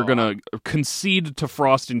think they're going to concede to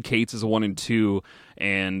Frost and Cates as a 1 and 2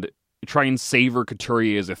 and try and savor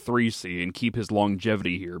Couturier as a 3C and keep his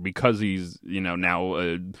longevity here because he's, now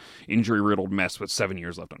an injury-riddled mess with 7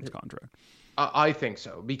 years left on his contract? I think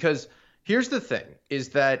so. Because here's the thing, is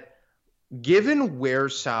that given where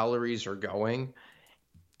salaries are going,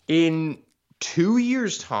 in 2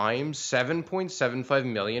 years' time, $7.75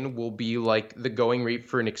 million will be like the going rate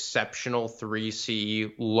for an exceptional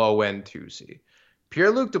 3C, low-end 2C.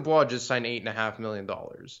 Pierre-Luc Dubois just signed $8.5 million.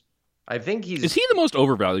 I think Is he the most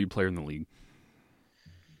overvalued player in the league?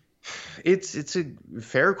 It's a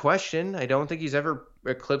fair question. I don't think he's ever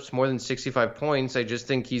eclipsed more than 65 points. I just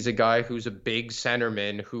think he's a guy who's a big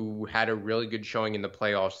centerman who had a really good showing in the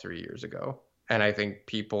playoffs 3 years ago. And I think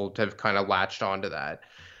people have kind of latched onto that.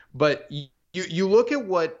 But you look at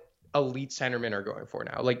what elite centermen are going for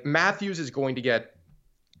now. Like Matthews is going to get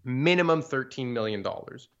minimum $13 million,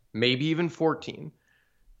 maybe even 14.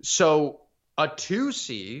 So a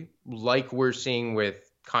 2C, like we're seeing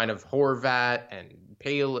with kind of Horvat and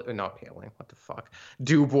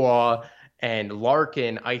Dubois and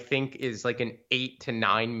Larkin, I think is like an $8 to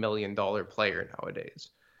 $9 million player nowadays.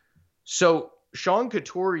 So Sean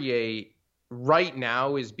Couturier right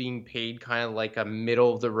now is being paid kind of like a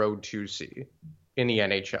middle of the road 2C in the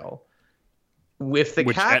NHL. With the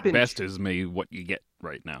Which cap at best is maybe what you get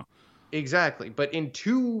right now. Exactly. But in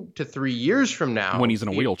 2 to 3 years from now, when he's in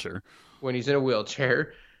a wheelchair,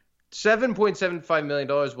 $7.75 million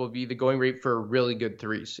will be the going rate for a really good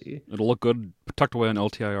 3C. It'll look good tucked away on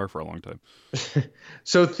LTIR for a long time.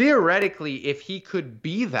 So theoretically, if he could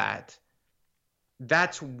be that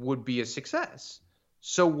would be a success.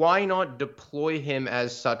 So why not deploy him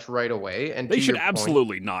as such right away? And they should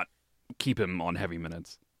absolutely not keep him on heavy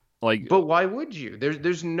minutes. But why would you?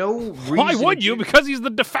 There's no reason. Why would you? Because he's the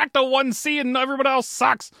de facto 1C and everybody else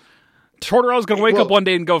sucks. Tortorella's going to wake up one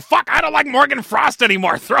day and go, fuck, I don't like Morgan Frost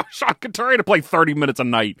anymore. Throw Sean Couturier to play 30 minutes a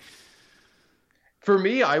night. For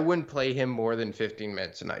me, I wouldn't play him more than 15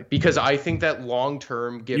 minutes a night because I think that long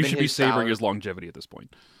term, given you should be savoring salary, his longevity at this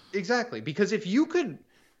point. Exactly. Because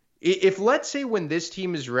if let's say when this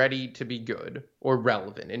team is ready to be good or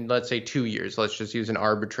relevant in, let's say 2 years, let's just use an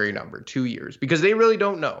arbitrary number, 2 years, because they really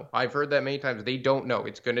don't know. I've heard that many times. They don't know.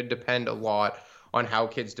 It's going to depend a lot on how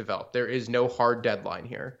kids develop. There is no hard deadline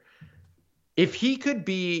here. If he could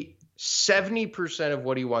be 70% of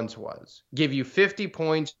what he once was, give you 50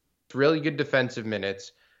 points, really good defensive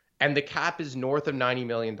minutes, and the cap is north of $90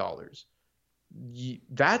 million,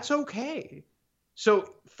 that's okay.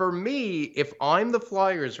 So for me, if I'm the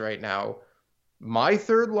Flyers right now, my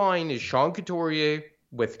third line is Sean Couturier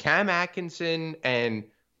with Cam Atkinson and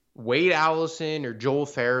Wade Allison or Joel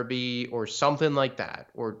Farabee or something like that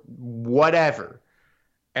or whatever.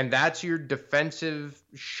 And that's your defensive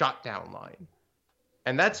shutdown line.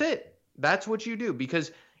 And that's it. That's what you do.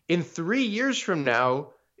 Because in 3 years from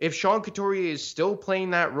now, if Sean Couturier is still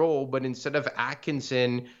playing that role, but instead of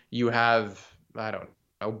Atkinson, you have, I don't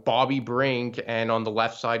know, Bobby Brink, and on the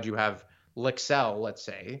left side you have Lexell, let's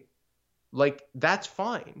say, like that's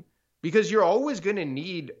fine. Because you're always going to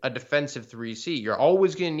need a defensive 3C. You're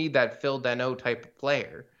always going to need that Phil Danault type of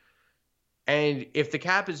player. And if the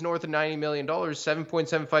cap is north of $90 million,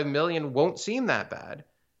 $7.75 million won't seem that bad.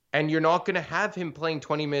 And you're not going to have him playing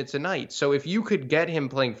 20 minutes a night. So if you could get him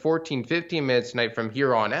playing 14, 15 minutes a night from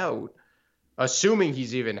here on out, assuming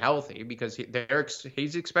he's even healthy, because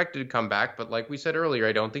he's expected to come back. But like we said earlier,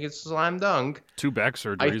 I don't think it's a slam dunk. 2 back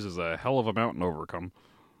surgeries is a hell of a mountain to overcome.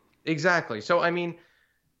 Exactly. So, I mean,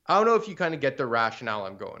 I don't know if you kind of get the rationale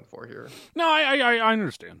I'm going for here. No, I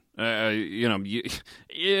understand.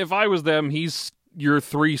 If I was them, he's your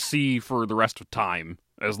 3C for the rest of time,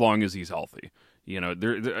 as long as he's healthy.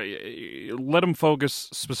 Let him focus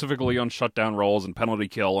specifically on shutdown roles and penalty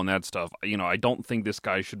kill and that stuff. I don't think this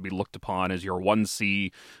guy should be looked upon as your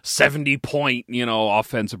 1C 70-point,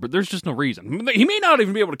 offensive. But there's just no reason. He may not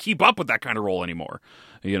even be able to keep up with that kind of role anymore.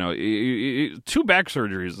 2 back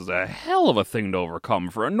surgeries is a hell of a thing to overcome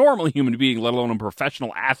for a normal human being, let alone a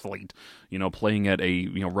professional athlete. Playing at a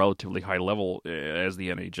relatively high level as the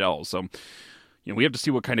NHL. So. We have to see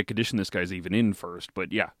what kind of condition this guy's even in first.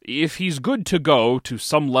 But yeah, if he's good to go to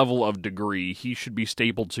some level of degree, he should be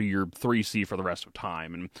stapled to your 3C for the rest of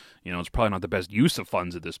time. And, it's probably not the best use of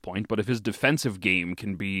funds at this point. But if his defensive game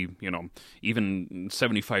can be, even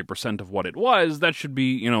 75% of what it was, that should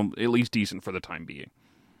be, at least decent for the time being.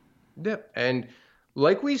 Yep. And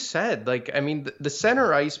like we said, the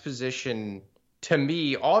center ice position, to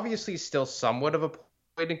me, obviously still somewhat of a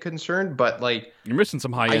and concerned, but you're missing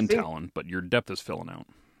some high-end talent, but your depth is filling out.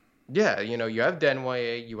 Yeah, you have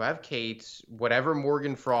Denway, you have Cates, whatever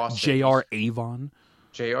Morgan Frost, J.R. Avon.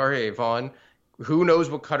 Who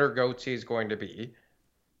knows what Cutter Gauthier is going to be?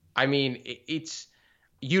 I mean,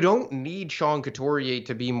 you don't need Sean Couturier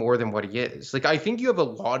to be more than what he is. I think you have a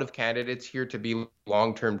lot of candidates here to be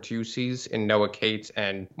long-term 2Cs in Noah Cates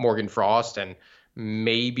and Morgan Frost, and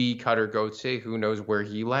maybe Cutter Gauthier. Who knows where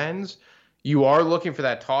he lands? You are looking for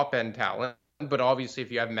that top-end talent, but obviously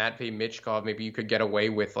if you have Matvei Michkov, maybe you could get away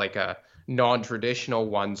with a non-traditional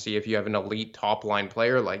 1C if you have an elite top-line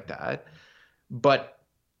player like that. But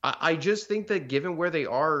I just think that given where they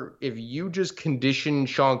are, if you just condition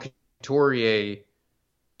Sean Couturier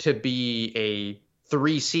to be a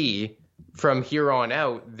 3C from here on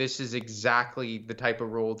out, this is exactly the type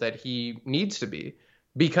of role that he needs to be.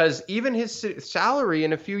 Because even his salary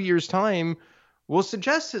in a few years' time will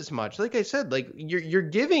suggest as much. Like I said, you're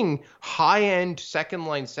giving high-end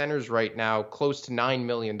second-line centers right now close to $9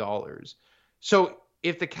 million. So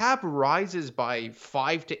if the cap rises by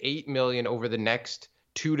 $5 to $8 million over the next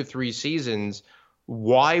 2 to 3 seasons,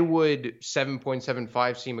 why would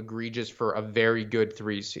 7.75 seem egregious for a very good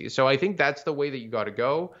 3C? So I think that's the way that you got to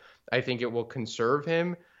go. I think it will conserve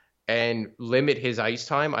him and limit his ice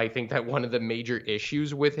time. I think that one of the major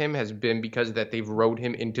issues with him has been because that they've rode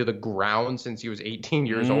him into the ground since he was 18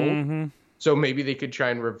 years old. So maybe they could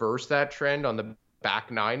try and reverse that trend on the back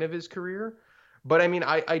 9 of his career. But I mean,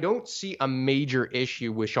 I don't see a major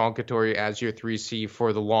issue with Sean Couturier as your 3C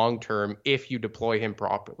for the long term if you deploy him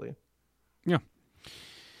properly. Yeah.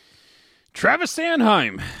 Travis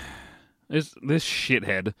Sanheim is this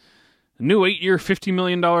shithead. New 8-year, $50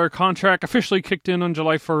 million contract officially kicked in on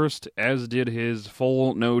July 1st, as did his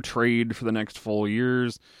full no trade for the next full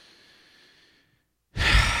years.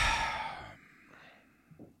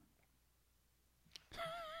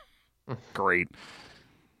 Great.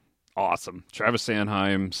 Awesome. Travis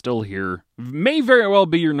Sanheim, still here. May very well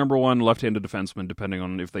be your number 1 left-handed defenseman, depending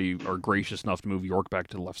on if they are gracious enough to move York back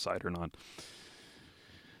to the left side or not.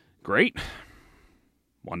 Great.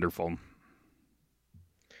 Wonderful.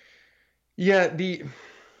 Yeah, the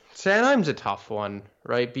Sanheim's a tough one,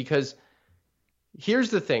 right? Because here's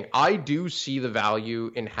the thing. I do see the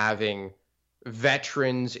value in having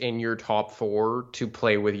veterans in your top 4 to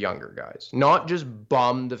play with younger guys. Not just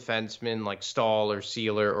bum defensemen like Stahl or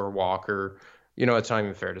Sealer or Walker. It's not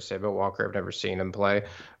even fair to say about Walker. I've never seen him play.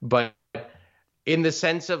 But in the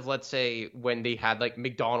sense of, let's say, when they had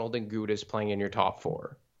McDonald and Gudas playing in your top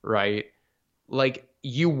 4, right?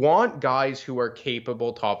 You want guys who are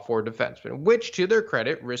capable top 4 defensemen, which, to their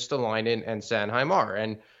credit, Ristolainen and Sanheim are.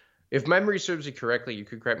 And if memory serves you correctly, you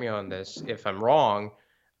could correct me on this if I'm wrong.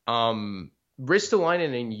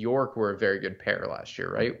 Ristolainen and York were a very good pair last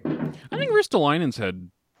year, right? I think Ristolainen's had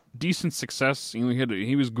decent success.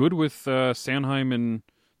 He was good with Sanheim in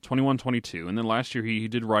 21-22, and then last year he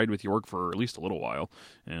did ride with York for at least a little while.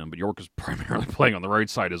 But York was primarily playing on the right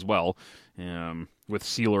side as well. With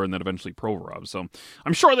Sealer and then eventually Provorov. So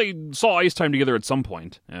I'm sure they saw ice time together at some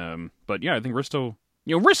point. But yeah, I think Risto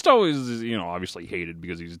is, obviously hated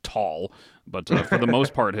because he's tall, but for the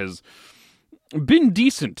most part has been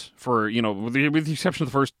decent for, with the exception of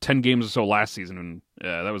the first 10 games or so last season. And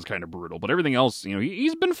that was kind of brutal, but everything else,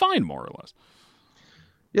 he's been fine more or less.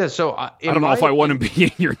 Yeah, so I don't know if I want him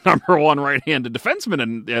being your number 1 right-handed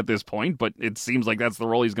defenseman at this point, but it seems like that's the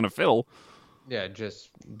role he's going to fill. Yeah,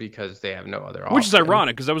 just because they have no other option. Which is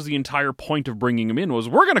ironic, because that was the entire point of bringing him in, was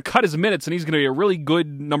we're going to cut his minutes, and he's going to be a really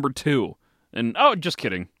good number 2. And, just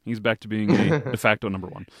kidding. He's back to being a de facto number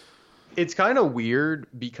 1. It's kind of weird,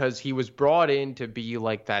 because he was brought in to be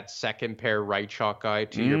that second pair right shot guy,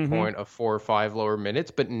 to your point, of 4 or 5 lower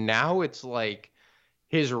minutes. But now it's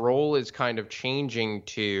his role is kind of changing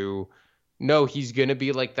to No, he's going to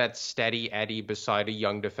be like that steady Eddie beside a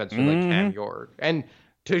young defenseman like Cam Mm-hmm. York. And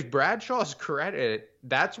to Bradshaw's credit,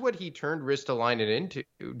 that's what he turned Ristolainen into,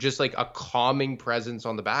 just like a calming presence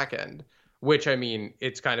on the back end, which, I mean,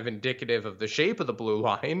 it's kind of indicative of the shape of the blue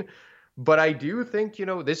line. But I do think,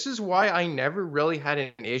 this is why I never really had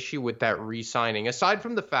an issue with that re-signing, aside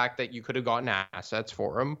from the fact that you could have gotten assets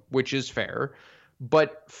for him, which is fair.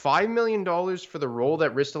 But $5 million for the role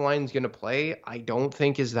that Ristolainen's going to play, I don't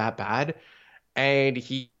think is that bad. And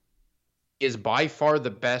he is by far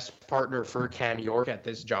the best partner for Cam York at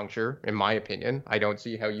this juncture, in my opinion. I don't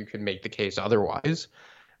see how you can make the case otherwise.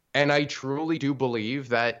 And I truly do believe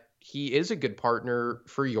that he is a good partner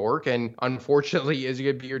for York, and unfortunately is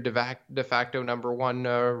going to be your de facto number one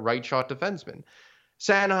right shot defenseman.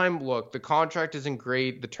 Sanheim, look, the contract isn't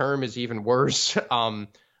great. The term is even worse.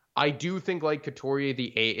 I do think, like Couturier,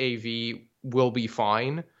 the AAV will be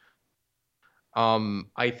fine.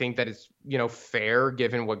 I think that it's, fair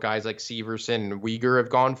given what guys like Severson and Uyghur have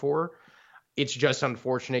gone for. It's just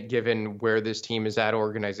unfortunate given where this team is at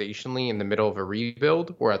organizationally in the middle of a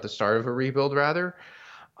rebuild, or at the start of a rebuild, rather.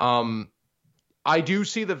 I do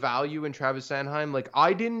see the value in Travis Sanheim. Like,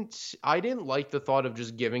 I didn't like the thought of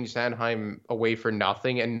just giving Sanheim away for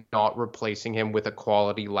nothing and not replacing him with a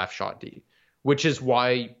quality left shot D, which is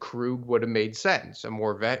why Krug would have made sense. A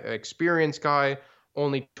more experienced guy,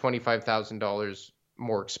 only $25,000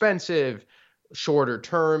 more expensive, shorter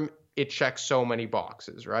term. It checks so many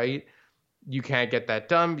boxes, right? You can't get that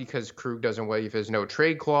done because Krug doesn't waive his no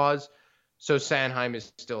trade clause. So Sanheim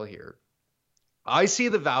is still here. I see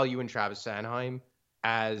the value in Travis Sanheim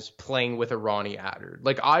as playing with a Ronnie Attard.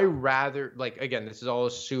 Like, again, this is all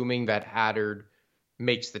assuming that Attard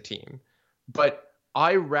makes the team. But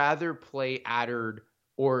I rather play Attard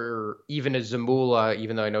or even a Zamula,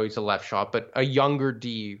 even though I know he's a left shot, but a younger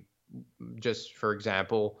D, just for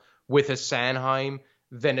example, with a Sanheim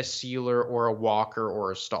than a Sealer or a Walker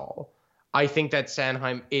or a Stahl. I think that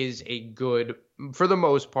Sanheim is a good, for the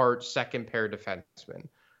most part, second pair defenseman.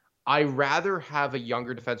 I rather have a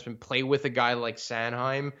younger defenseman play with a guy like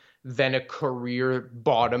Sanheim than a career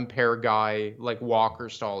bottom pair guy like Walker,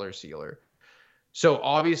 Stahl, or Sealer. So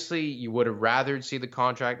obviously you would have rather see the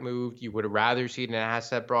contract moved. You would have rather seen an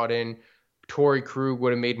asset brought in. Torrey Krug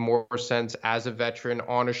would have made more sense as a veteran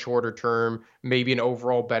on a shorter term, maybe an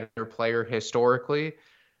overall better player historically.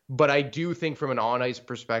 But I do think from an on-ice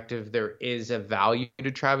perspective, there is a value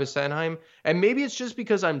to Travis Sanheim. And maybe it's just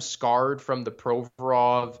because I'm scarred from the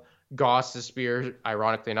Provorov, Gostisbehere,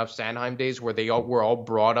 ironically enough, Sanheim days where they were all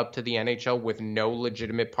brought up to the NHL with no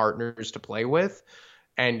legitimate partners to play with.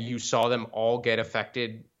 And you saw them all get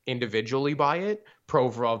affected individually by it.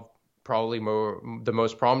 Provorov probably the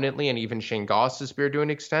most prominently, and even Shane Gostisbehere to an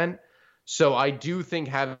extent. So I do think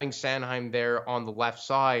having Sanheim there on the left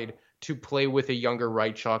side to play with a younger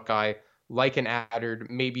right shot guy like an Attard,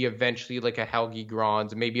 maybe eventually like a Helgi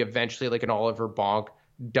Grans, maybe eventually like an Oliver Bonk,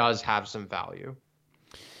 does have some value.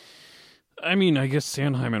 I mean, I guess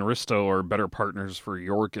Sanheim and Risto are better partners for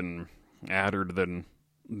York and Attard than,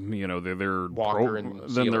 they're Walker and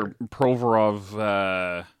Sealer. their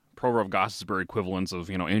Provorov Gostisbehere equivalents of,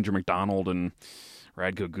 Andrew McDonald and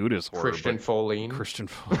Radko Gudas. Christian Folin.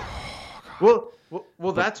 Oh,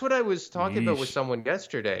 Well, that's what I was talking about with someone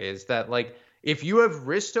yesterday, is that, like, if you have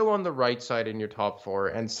Risto on the right side in your top four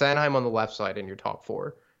and Sanheim on the left side in your top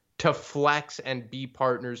four, to flex and be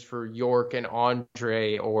partners for York and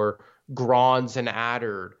Andre or Grans and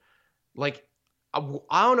Attard, like, I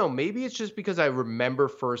don't know, maybe it's just because I remember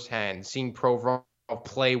firsthand seeing Provorov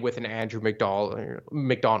play with an Andrew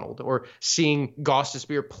McDonald or seeing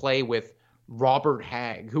Gostisbehere play with Robert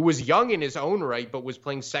Hagg, who was young in his own right, but was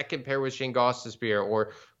playing second pair with Shane Gostisbehere,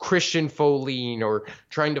 or Christian Folin, or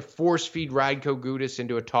trying to force feed Radko Gudas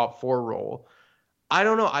into a top four role. I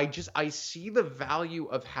don't know. I see the value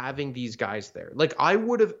of having these guys there. Like, I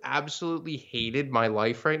would have absolutely hated my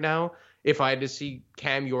life right now if I had to see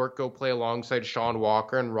Cam York go play alongside Sean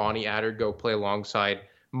Walker and Ronnie Attard go play alongside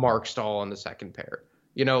Mark Stahl on the second pair.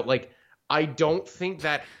 I don't think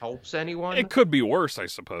that helps anyone. it could be worse, I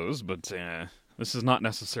suppose, but this is not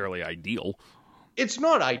necessarily ideal. It's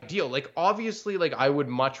not ideal. Like, obviously, like, I would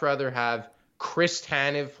much rather have Chris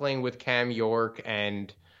Tanev playing with Cam York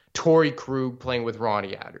and Torrey Krug playing with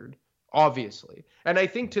Ronnie Attard, obviously. And I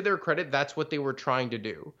think, to their credit, that's what they were trying to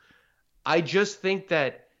do. I just think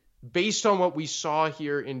that based on what we saw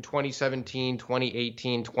here in 2017,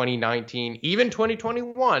 2018, 2019, even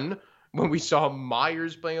 2021, when we saw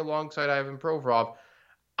Myers playing alongside Ivan Provorov,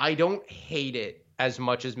 I don't hate it as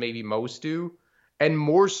much as maybe most do. And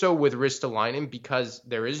more so with Ristolainen, because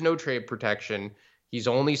there is no trade protection. He's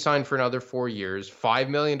only signed for another 4 years. $5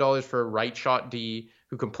 million for a right shot D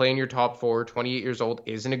who can play in your top four, 28 years old,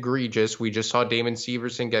 isn't egregious. We just saw Damon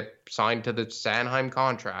Severson get signed to the Sanheim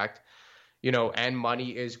contract, and money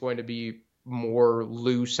is going to be more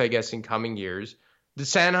loose, I guess, in coming years. The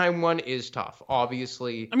Sanheim one is tough,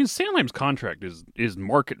 obviously. I mean, Sanheim's contract is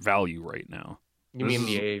market value right now. You mean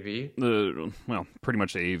the AAV? Pretty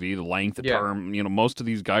much the AAV, the length, the term. Most of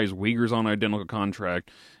these guys, Uyghur's on an identical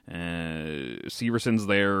contract. Severson's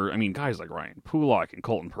there. I mean, guys like Ryan Pulock and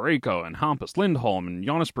Colton Parayko and Hampus Lindholm and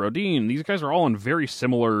Jonas Brodin, these guys are all on very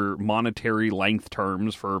similar monetary length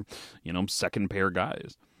terms for, second pair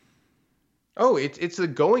guys. Oh, it's the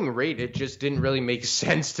going rate. It just didn't really make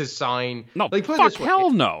sense to sign. No, fuck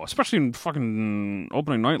hell no. Especially in fucking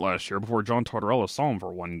opening night last year before John Tortorella saw him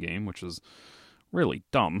for one game, which is really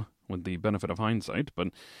dumb with the benefit of hindsight. But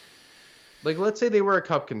let's say they were a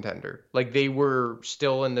cup contender. They were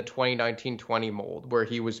still in the 2019-20 mold where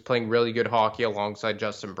he was playing really good hockey alongside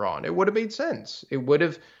Justin Braun. It would have made sense.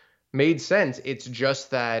 It's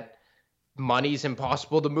just that money's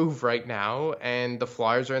impossible to move right now, and the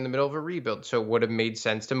Flyers are in the middle of a rebuild, so it would have made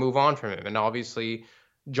sense to move on from him. And obviously,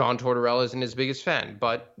 John Tortorella isn't his biggest fan,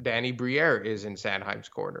 but Danny Briere is in Sanheim's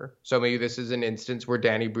corner. So maybe this is an instance where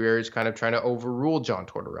Danny Briere is kind of trying to overrule John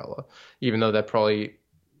Tortorella, even though that probably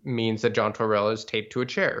means that John Tortorella is taped to a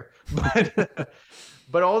chair.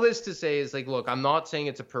 But all this to say is, look, I'm not saying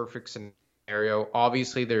it's a perfect scenario.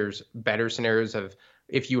 Obviously, there's better scenarios of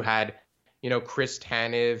if you had Chris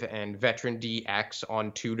Tanev and veteran DX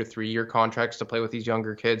on 2 to 3 year contracts to play with these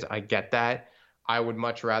younger kids. I get that. I would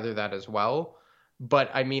much rather that as well. But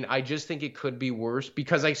I mean, I just think it could be worse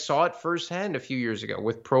because I saw it firsthand a few years ago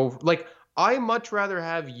with I much rather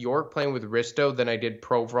have York playing with Risto than I did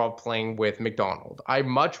Provorov playing with McDonald. I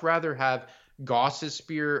much rather have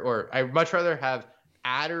Gostisbehere, or I much rather have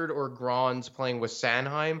Adard or Grons playing with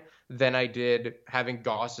Sanheim than I did having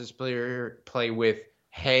Gostisbehere play with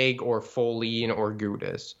Haig or Folin or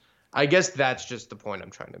Gudas. I guess that's just the point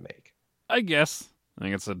I'm trying to make. I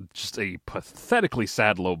think it's just a pathetically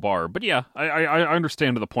sad low bar. But yeah, I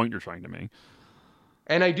understand the point you're trying to make.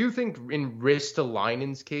 And I do think in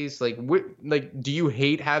Ristolainen's case, do you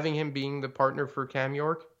hate having him being the partner for Cam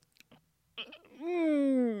York?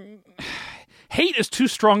 Hate is too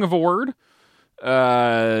strong of a word.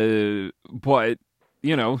 But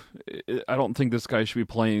I don't think this guy should be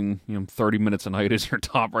playing 30 minutes a night as your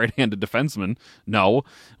top right-handed defenseman. No,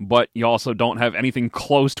 but you also don't have anything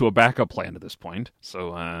close to a backup plan at this point,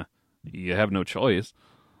 so you have no choice.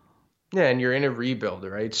 Yeah, and you're in a rebuild,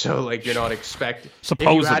 right? So you're not expecting.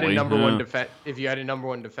 Supposedly, if you had a number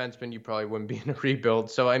one defenseman, you probably wouldn't be in a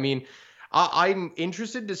rebuild. So I mean, I'm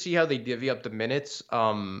interested to see how they divvy up the minutes,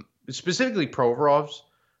 specifically Provorov's.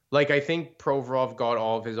 I think Provorov got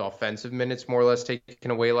all of his offensive minutes more or less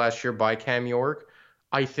taken away last year by Cam York.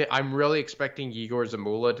 I'm really expecting Igor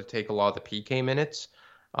Zamula to take a lot of the PK minutes.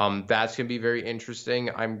 That's going to be very interesting.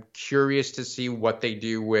 I'm curious to see what they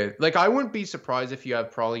do with... I wouldn't be surprised if you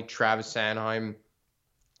have probably Travis Sanheim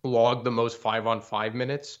log the most 5-on-5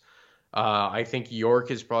 minutes. I think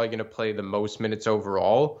York is probably going to play the most minutes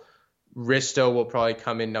overall. Risto will probably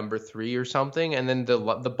come in number 3 or something. And then the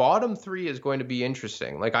bottom 3 is going to be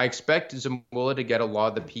interesting. I expect Zamula to get a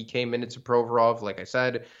lot of the PK minutes of Provorov. Like I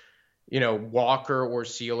said, Walker or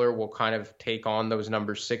Sealer will kind of take on those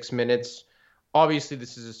number 6 minutes. Obviously,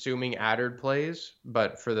 this is assuming Adard plays,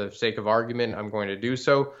 but for the sake of argument, I'm going to do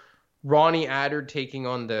so. Ronnie Adard taking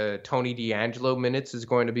on the Tony DeAngelo minutes is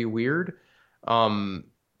going to be weird. I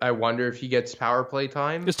wonder if he gets power play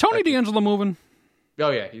time. Is Tony DeAngelo moving?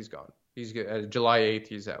 Oh, yeah, he's gone. He's July 8th,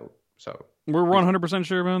 he's out. So we're 100%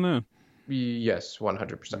 sure about that? Yes,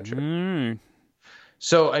 100% sure. Mm.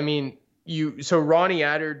 So, I mean, so Ronnie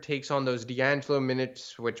Adard takes on those DeAngelo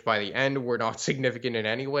minutes, which by the end were not significant in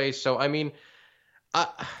any way. So, I mean...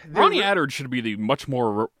 Ronnie Adard should be the much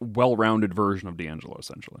more well-rounded version of DeAngelo,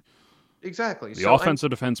 essentially. Exactly. The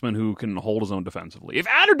offensive defenseman who can hold his own defensively. If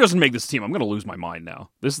Adard doesn't make this team, I'm going to lose my mind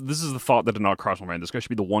now. This is the thought that did not cross my mind. This guy should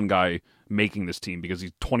be the one guy making this team because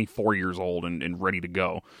he's 24 years old and ready to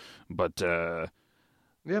go. But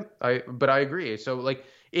yeah, but I agree. So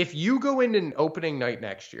if you go in an opening night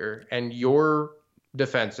next year and your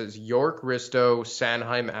defenses York, Risto,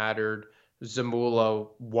 Sanheim, Adard, Zamula,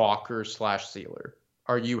 Walker / Sealer,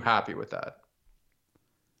 are you happy with that?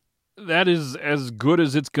 That is as good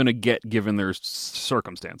as it's going to get given their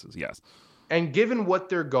circumstances, yes. And given what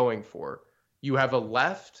they're going for, you have a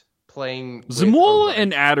left playing... Zamula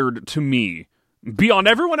and Adard, to me, beyond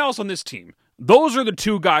everyone else on this team, those are the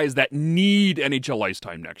two guys that need NHL ice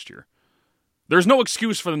time next year. There's no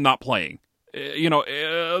excuse for them not playing.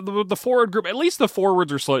 The forward group, at least the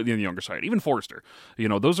forwards are slightly on the younger side. Even Forster,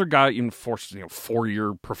 those are guys, even Forster,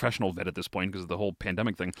 4-year professional vet at this point because of the whole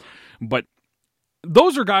pandemic thing. But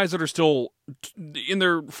those are guys that are still in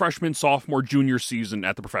their freshman, sophomore, junior season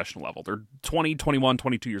at the professional level. They're 20, 21,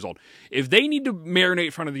 22 years old. If they need to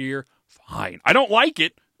marinate front of the year, fine. I don't like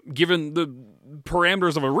it, given the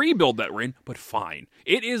parameters of a rebuild that we're in, but fine.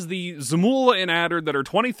 It is the Zamula and Adder that are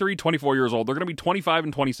 23, 24 years old. They're going to be 25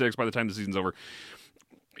 and 26 by the time the season's over.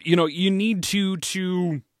 You need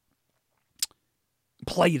to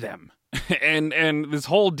play them. and this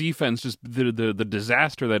whole defense, just the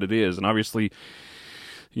disaster that it is, and obviously,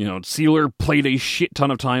 Sealer played a shit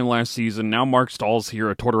ton of time last season. Now Mark Stahl's here,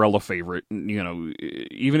 a Tortorella favorite.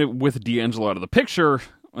 Even with D'Angelo out of the picture,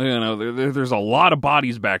 there's a lot of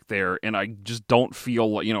bodies back there, and I just don't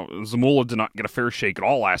feel like, Zamula did not get a fair shake at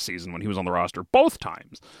all last season when he was on the roster both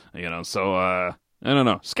times. So I don't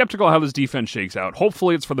know. Skeptical how this defense shakes out.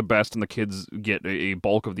 Hopefully it's for the best and the kids get a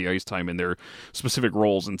bulk of the ice time in their specific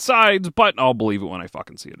roles and sides, but I'll believe it when I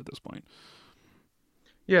fucking see it at this point.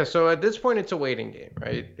 Yeah, so at this point, it's a waiting game,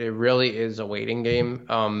 right? It really is a waiting game.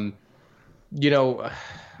 I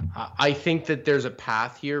think that there's a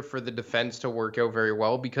path here for the defense to work out very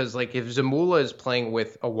well because, like, if Zamula is playing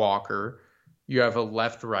with a Walker, you have a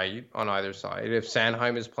left-right on either side. If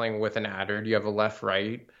Sanheim is playing with an Adder, you have a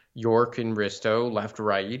left-right. York and Risto,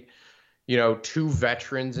 left-right. Two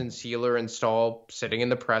veterans in Sealer and Stahl sitting in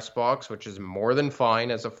the press box, which is more than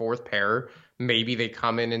fine as a fourth pair. Maybe they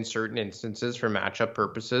come in certain instances for matchup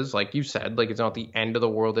purposes. Like you said, like it's not the end of the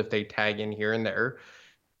world if they tag in here and there.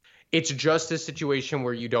 It's just a situation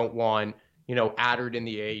where you don't want, Addered in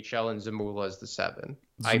the AHL and Zamula as the 7.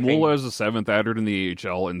 Zamula as the 7th, Addered in the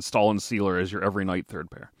AHL, and Stahl and Sealer as your every night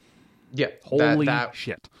third pair. Yeah. Holy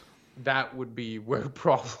shit. That would be where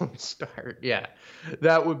problems start. Yeah.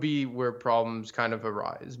 That would be where problems kind of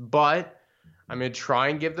arise. But I'm going to try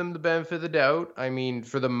and give them the benefit of the doubt. I mean,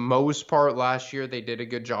 for the most part last year, they did a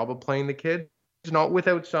good job of playing the kids, not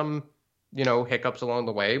without some, hiccups along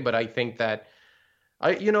the way. But I think that,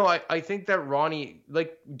 I think that Ronnie,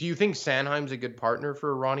 do you think Sanheim's a good partner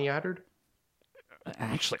for Ronnie Adder?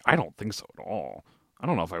 Actually, I don't think so at all. I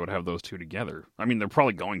don't know if I would have those two together. I mean, they're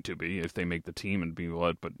probably going to be if they make the team and be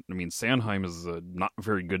what, but I mean, Sanheim is a not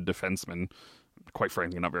very good defenseman. Quite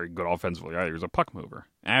frankly, not very good offensively either. He's a puck mover.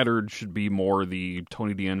 Adder should be more the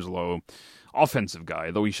Tony D'Angelo offensive guy,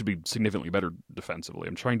 though he should be significantly better defensively.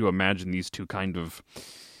 I'm trying to imagine these two kind of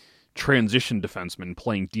transition defensemen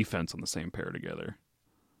playing defense on the same pair together.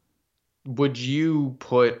 Would you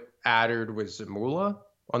put Adder with Zamula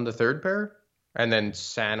on the third pair? And then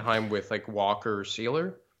Sanheim with Walker or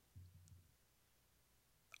Sealer?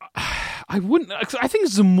 I wouldn't. I think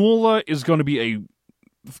Zamula is going to be a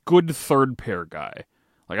good third pair guy.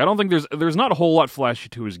 I don't think there's not a whole lot flashy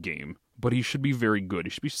to his game, but he should be very good. He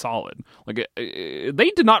should be solid.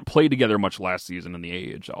 They did not play together much last season in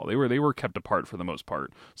the AHL. They were kept apart for the most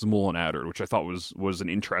part. Zamula and Adder, which I thought was an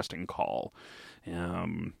interesting call.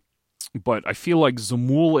 But I feel like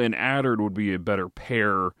Zamula and Adder would be a better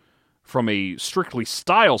pair from a strictly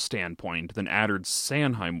style standpoint than Adder's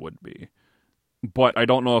Sanheim would be. But I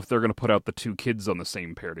don't know if they're going to put out the two kids on the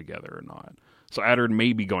same pair together or not. So Adder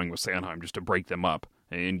may be going with Sanheim just to break them up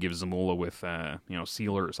and give Zamula with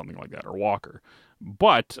Sealer or something like that, or Walker.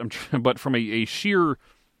 But but from a sheer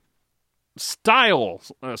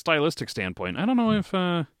stylistic standpoint, I don't know if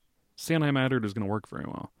Sanheim Adder is going to work very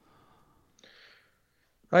well.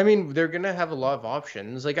 I mean, they're going to have a lot of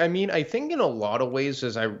options. I think in a lot of ways,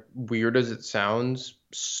 as weird as it sounds,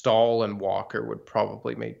 Stahl and Walker would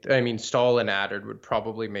probably Stahl and Adder would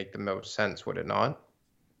probably make the most sense, would it not?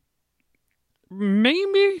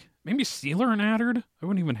 Maybe Sealer and Adder. I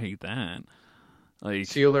wouldn't even hate that.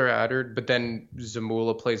 Sealer, Adder, but then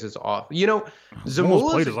Zamula plays his off.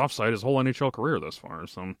 Zamula's played his offside his whole NHL career thus far.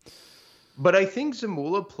 So, but I think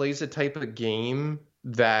Zamula plays a type of game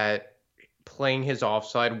that playing his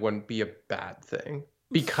offside wouldn't be a bad thing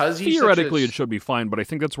because theoretically it should be fine. But I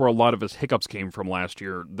think that's where a lot of his hiccups came from last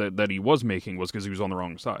year that he was making was because he was on the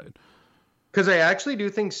wrong side. Because I actually do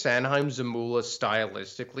think Sanheim Zamula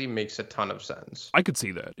stylistically makes a ton of sense. I could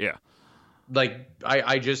see that, yeah.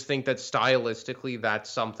 I just think that stylistically that's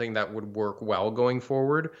something that would work well going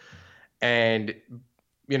forward. And,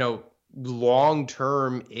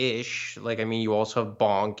 long-term-ish, you also have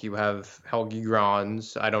Bonk, you have Helgi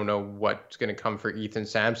Grans. I don't know what's going to come for Ethan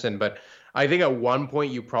Sampson, but I think at one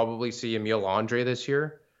point you probably see Emile Andre this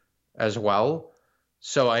year as well.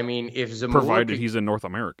 So, if Zamula... Provided he's in North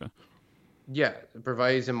America. Yeah,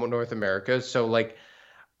 provided he's in North America. So,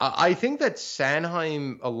 I think that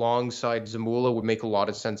Sanheim alongside Zamula would make a lot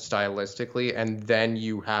of sense stylistically, and then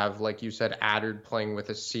you have, like you said, Adder playing with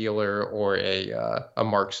a Sealer or a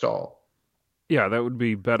Mark Stahl. Yeah, that would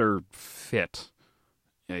be better fit,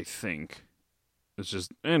 I think. It's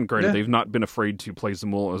just, and granted, they've not been afraid to play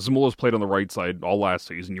Zamula. Zamula's played on the right side all last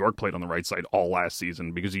season. York played on the right side all last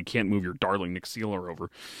season because you can't move your darling Nick Sealer over.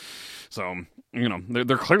 So,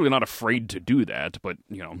 they're clearly not afraid to do that, but,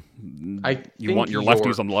 you want your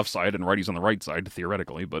lefties on the left side and righties on the right side,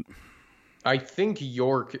 theoretically, but... I think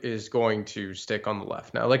York is going to stick on the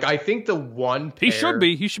left now. Like, I think the one pair... He should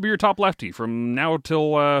be. He should be your top lefty from now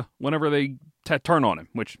till whenever they turn on him,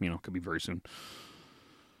 which, could be very soon.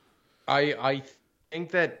 I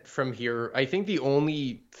think that from here, I think the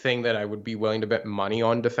only thing that I would be willing to bet money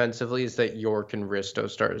on defensively is that York and Risto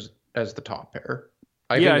start as the top pair.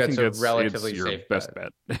 I think that's a relatively your safe best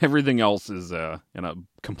bet. Everything else is in a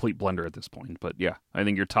complete blender at this point. But yeah, I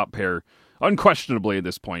think your top pair, unquestionably at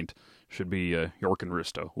this point, should be York and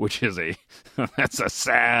Risto, which is that's a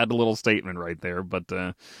sad little statement right there. But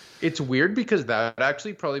it's weird because that would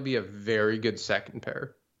actually probably be a very good second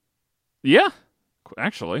pair. Yeah,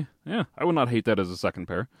 actually, yeah, I would not hate that as a second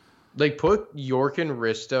pair. Like, put York and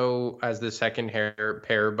Risto as the second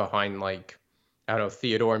pair behind, like, I don't know,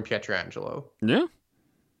 Theodore and Pietrangelo. Yeah.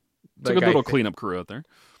 It's a good little cleanup crew out there.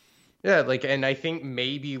 Yeah, and I think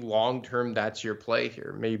maybe long-term that's your play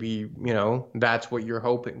here. Maybe, that's what you're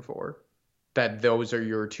hoping for. That those are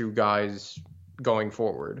your two guys going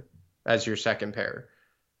forward as your second pair.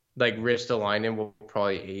 Like, Ristolainen will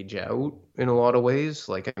probably age out in a lot of ways.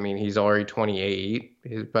 Like, I mean, he's already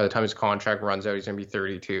 28. By the time his contract runs out, he's going to be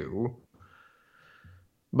 32.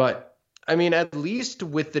 But, I mean, at least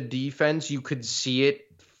with the defense, you could see it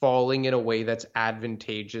falling in a way that's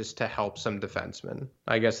advantageous to help some defensemen.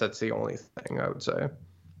 I guess that's the only thing I would say.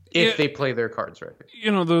 If they play their cards right.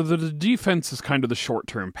 The defense is kind of the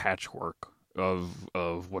short-term patchwork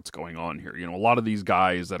of what's going on here. A lot of these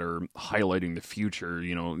guys that are highlighting the future,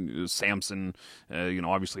 Samson,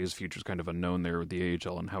 obviously his future's kind of unknown there with the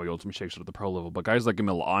AHL and how he ultimately shakes it at the pro level. But guys like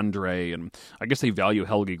Emil Andre, and I guess they value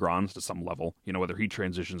Helge Grans to some level, whether he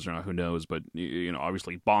transitions or not, who knows. But,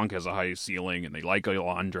 obviously Bonk has a high ceiling and they like Emil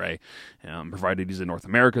Andre, provided he's in North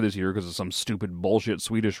America this year because of some stupid bullshit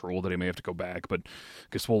Swedish rule that he may have to go back. But I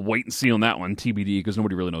guess we'll wait and see on that one, TBD, because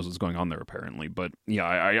nobody really knows what's going on there apparently. But yeah,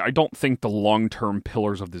 I don't think the long-term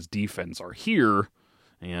pillars of this defense are here,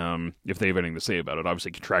 if they have anything to say about it. Obviously,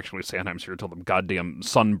 contractually, Sanheim's here until the goddamn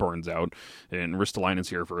sun burns out, and Ristolainen's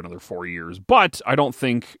here for another 4 years. But I don't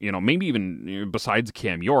think, maybe even besides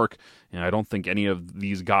Cam York, I don't think any of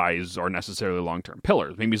these guys are necessarily long-term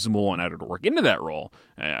pillars. Maybe Zamula and Adder to work into that role.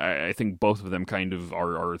 I think both of them kind of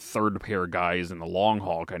are third-pair guys in the long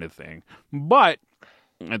haul kind of thing. But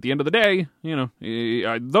at the end of the day,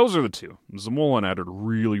 those are the two. Zamula and Adder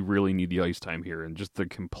really, really need the ice time here, and just the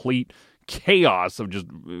complete chaos of just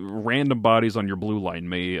random bodies on your blue line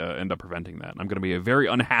may end up preventing that. I'm going to be a very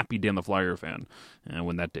unhappy Dan the Flyer fan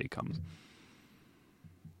when that day comes.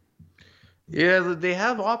 Yeah, they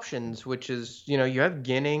have options, which is, you have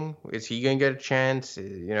Ginning. Is he going to get a chance?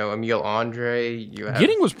 Emil Andre.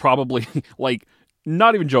 Ginning was probably,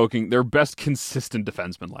 not even joking, their best consistent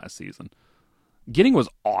defenseman last season. Ginning was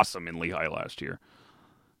awesome in Lehigh last year.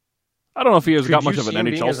 I don't know if he has got much of an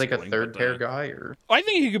NHL as like a third pair guy, or I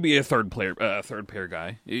think he could be a third pair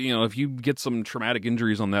guy. If you get some traumatic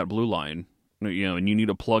injuries on that blue line, and you need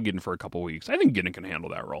a plug in for a couple weeks, I think Ginning can handle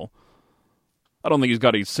that role. I don't think he's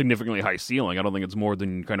got a significantly high ceiling. I don't think it's more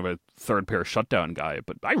than kind of a third pair shutdown guy.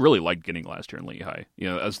 But I really liked Ginning last year in Lehigh.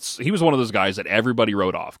 He was one of those guys that everybody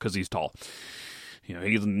wrote off because he's tall.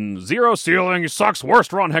 He's zero ceiling, he sucks,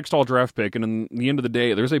 worst Ron Hextall draft pick, and in the end of the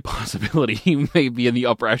day, there's a possibility he may be in the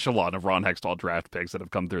upper echelon of Ron Hextall draft picks that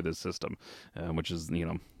have come through this system, which is,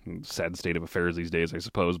 sad state of affairs these days, I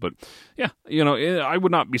suppose. But, yeah, I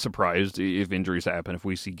would not be surprised if injuries happen if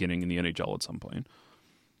we see Ginning in the NHL at some point.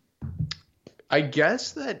 I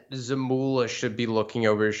guess that Zamula should be looking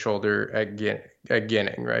over his shoulder at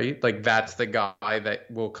Ginning, right? Like, that's the guy that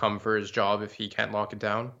will come for his job if he can't lock it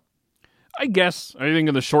down. I guess. I think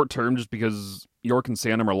in the short term, just because York and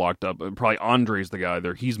Sanheim are locked up, probably Andre's the guy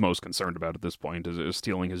there he's most concerned about at this point, is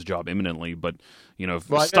stealing his job imminently. But,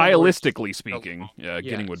 stylistically speaking,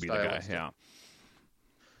 Ginning would be the guy. Yeah.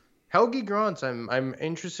 Helge Grans, I'm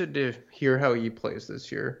interested to hear how he plays this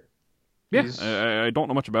year. Yeah, I don't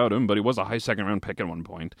know much about him, but he was a high second-round pick at one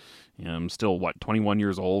point. Still, 21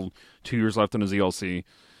 years old, 2 years left in his ELC.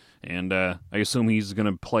 And I assume he's going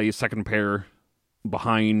to play second pair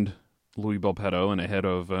behind Louis Belpetto and ahead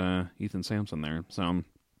of Ethan Samson there. So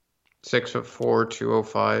 6'4",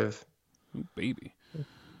 205. Ooh, baby.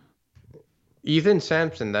 Ethan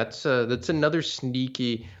Sampson, that's another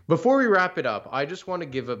sneaky. Before we wrap it up, I just want to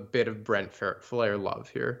give a bit of Brent Flair love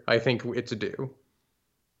here. I think it's a due.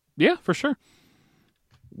 Yeah, for sure.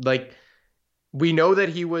 Like, we know that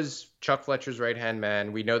he was Chuck Fletcher's right-hand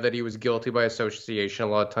man. We know that he was guilty by association a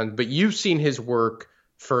lot of times, but you've seen his work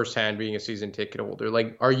firsthand being a season ticket holder.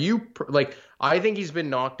 Like, are you like, I think he's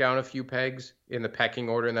been knocked down a few pegs in the pecking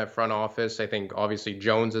order in that front office. I think obviously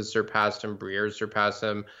Jones has surpassed him, Briere's surpassed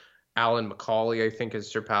him, Alan McCauley, I think, has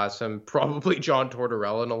surpassed him, probably John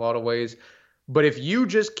Tortorella in a lot of ways. But if you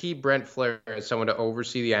just keep Brent Flair as someone to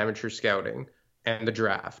oversee the amateur scouting and the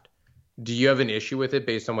draft, do you have an issue with it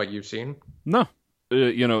based on what you've seen? No.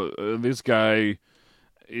 This guy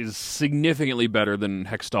is significantly better than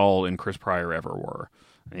Hextall and Chris Pryor ever were.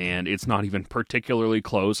 And it's not even particularly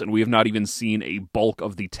close, and we have not even seen a bulk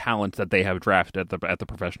of the talent that they have drafted at the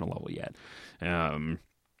professional level yet.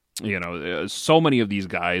 So many of these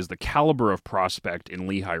guys, the caliber of prospect in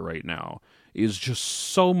Lehigh right now is just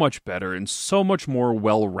so much better and so much more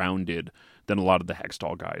well-rounded than a lot of the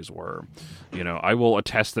Hextall guys were. I will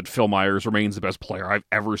attest that Phil Myers remains the best player I've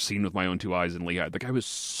ever seen with my own two eyes in Lehigh. The guy was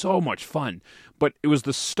so much fun, but it was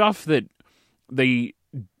the stuff that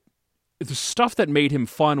made him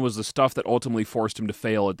fun was the stuff that ultimately forced him to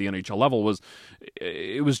fail at the NHL level.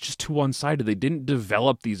 It was just too one-sided. They didn't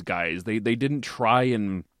develop these guys. They didn't try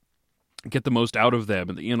and get the most out of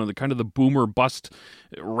them. And the kind of the boomer bust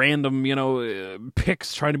random,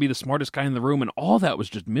 picks trying to be the smartest guy in the room, and all that was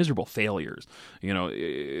just miserable failures.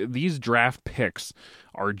 These draft picks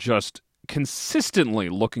are just consistently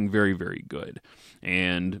looking very, very good.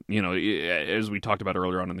 And, as we talked about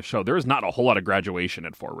earlier on in the show, there is not a whole lot of graduation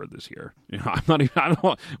at forward this year.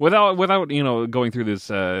 Without going through this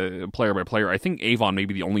player by player, I think Avon may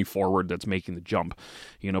be the only forward that's making the jump.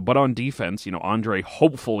 But on defense, Andre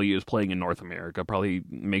hopefully is playing in North America, probably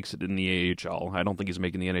makes it in the AHL. I don't think he's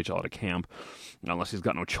making the NHL out of camp, unless he's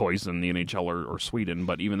got no choice in the NHL or Sweden.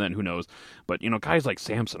 But even then, who knows? But, guys like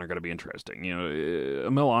Samson are going to be interesting.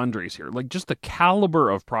 Emil Andre's here. Like, just the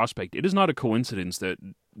caliber of prospect. It is not a coincidence that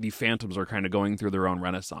the Phantoms are kind of going through their own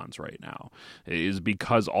renaissance right now. It is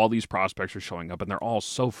because all these prospects are showing up, and they're all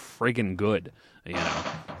so friggin' good,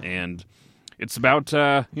 and it's about,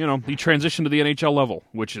 the transition to the NHL level,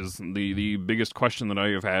 which is the biggest question that I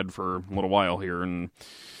have had for a little while here. And,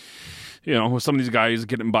 with some of these guys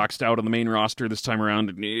getting boxed out on the main roster this time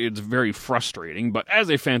around, it's very frustrating. But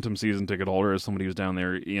as a Phantom season ticket holder, as somebody who's down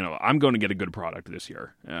there, I'm going to get a good product this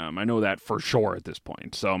year. I know that for sure at this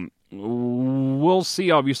point. So we'll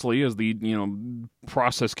see, obviously, as the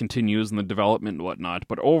process continues and the development and whatnot.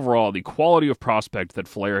 But overall, the quality of prospect that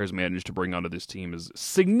Flair has managed to bring onto this team is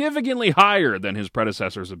significantly higher than his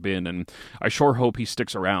predecessors have been. And I sure hope he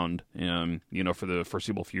sticks around, for the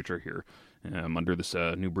foreseeable future here. Under this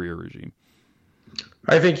new Briere regime.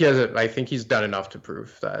 I think he has I think he's done enough to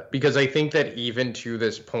prove that, because I think that even to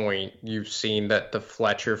this point, you've seen that the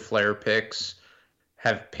Fletcher Flair picks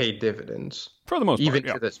have paid dividends for the most part.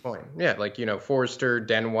 Even to this point, yeah. Like Forrester,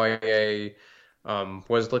 Denwye,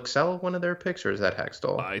 was Lexell one of their picks, or is that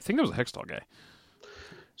Hextall? I think it was a Hextall guy.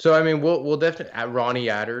 So we'll definitely Ronnie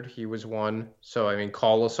Addard, he was one. So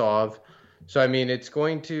Kolosov. So, it's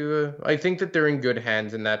going to, I think that they're in good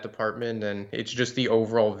hands in that department, and it's just the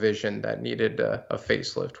overall vision that needed a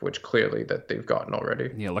facelift, which clearly that they've gotten already.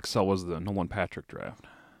 Yeah, Lexell was the Nolan Patrick draft.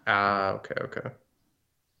 Okay.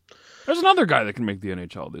 There's another guy that can make the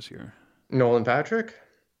NHL this year. Nolan Patrick?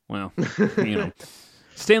 Well,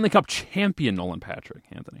 Stanley Cup champion Nolan Patrick,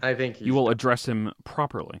 Anthony. I think you will address him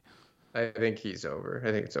properly. I think he's over.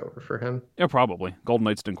 I think it's over for him. Yeah, probably. Golden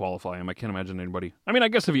Knights didn't qualify him. I can't imagine anybody. I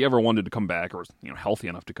guess if he ever wanted to come back or was healthy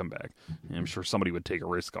enough to come back, I'm sure somebody would take a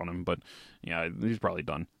risk on him. But yeah, he's probably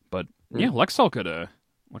done. But yeah,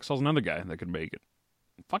 Lexell's another guy that could make it.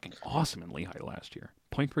 Fucking awesome in Lehigh last year.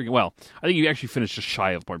 Point per game. Well, I think he actually finished just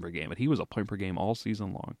shy of point per game, but he was a point per game all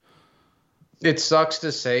season long. It sucks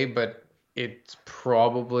to say, but it's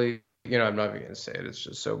probably. I'm not even going to say it. It's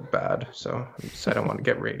just so bad. So I don't want to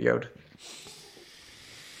get radioed.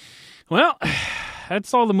 Well,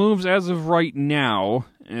 that's all the moves as of right now.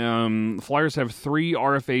 The Flyers have 3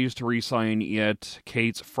 RFAs to re-sign yet.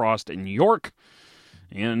 Cates, Frost, and York.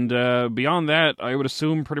 And beyond that, I would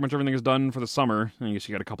assume pretty much everything is done for the summer. I guess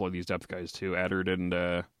you got a couple of these depth guys too. Addard and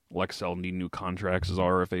Lexell need new contracts as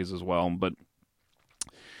RFAs as well. But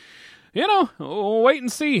we'll wait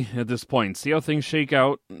and see at this point. See how things shake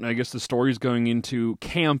out. I guess the stories going into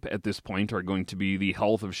camp at this point are going to be the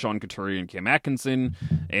health of Sean Couturier and Cam Atkinson,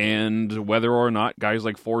 and whether or not guys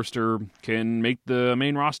like Forster can make the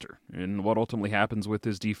main roster, and what ultimately happens with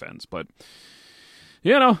his defense. But,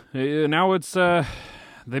 now it's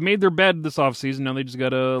they made their bed this offseason. Now they just got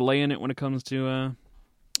to lay in it when it comes to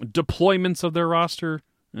deployments of their roster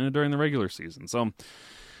during the regular season. So,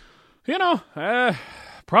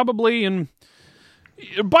 probably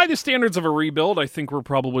by the standards of a rebuild, I think we're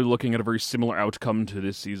probably looking at a very similar outcome to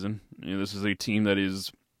this season. This is a team that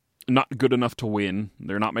is not good enough to win.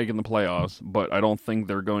 They're not making the playoffs, but I don't think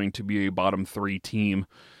they're going to be a bottom 3 team.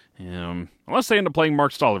 Unless they end up playing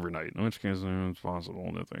Mark Stahl every night, in which case it's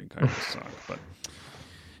possible that they kind of suck. But,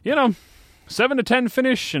 7-10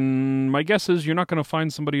 finish, and my guess is you're not going to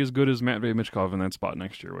find somebody as good as Matvei Michkov in that spot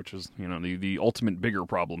next year, which is, the ultimate bigger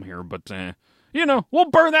problem here. But, we'll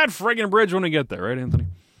burn that friggin' bridge when we get there, right, Anthony?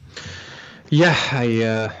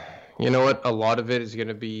 Yeah, you know what? A lot of it is going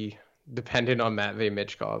to be dependent on Matvei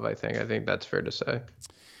Michkov, I think. I think that's fair to say.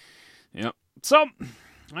 Yep. So,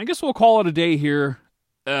 I guess we'll call it a day here.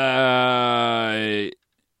 I'm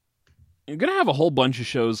going to have a whole bunch of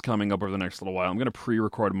shows coming up over the next little while. I'm going to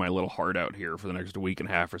pre-record my little heart out here for the next week and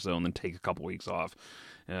a half or so and then take a couple weeks off.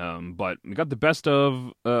 But we got the best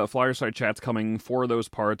of Flyer Side Chats coming for those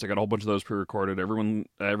parts. I got a whole bunch of those pre-recorded.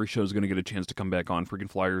 Every show is going to get a chance to come back on Freaking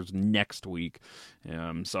Flyers next week.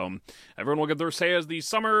 So everyone will get their say as the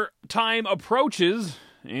summertime approaches.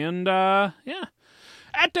 And,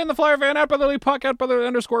 at Dan the Flyer Fan, at Brotherly Puck, at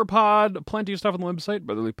Brotherly_pod. Plenty of stuff on the website,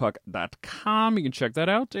 brotherlypuck.com. You can check that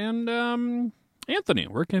out. And, Anthony,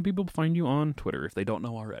 where can people find you on Twitter if they don't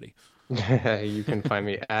know already? You can find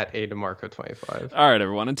me at ADemarco25. All right,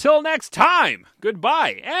 everyone. Until next time,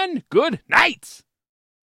 goodbye and good night.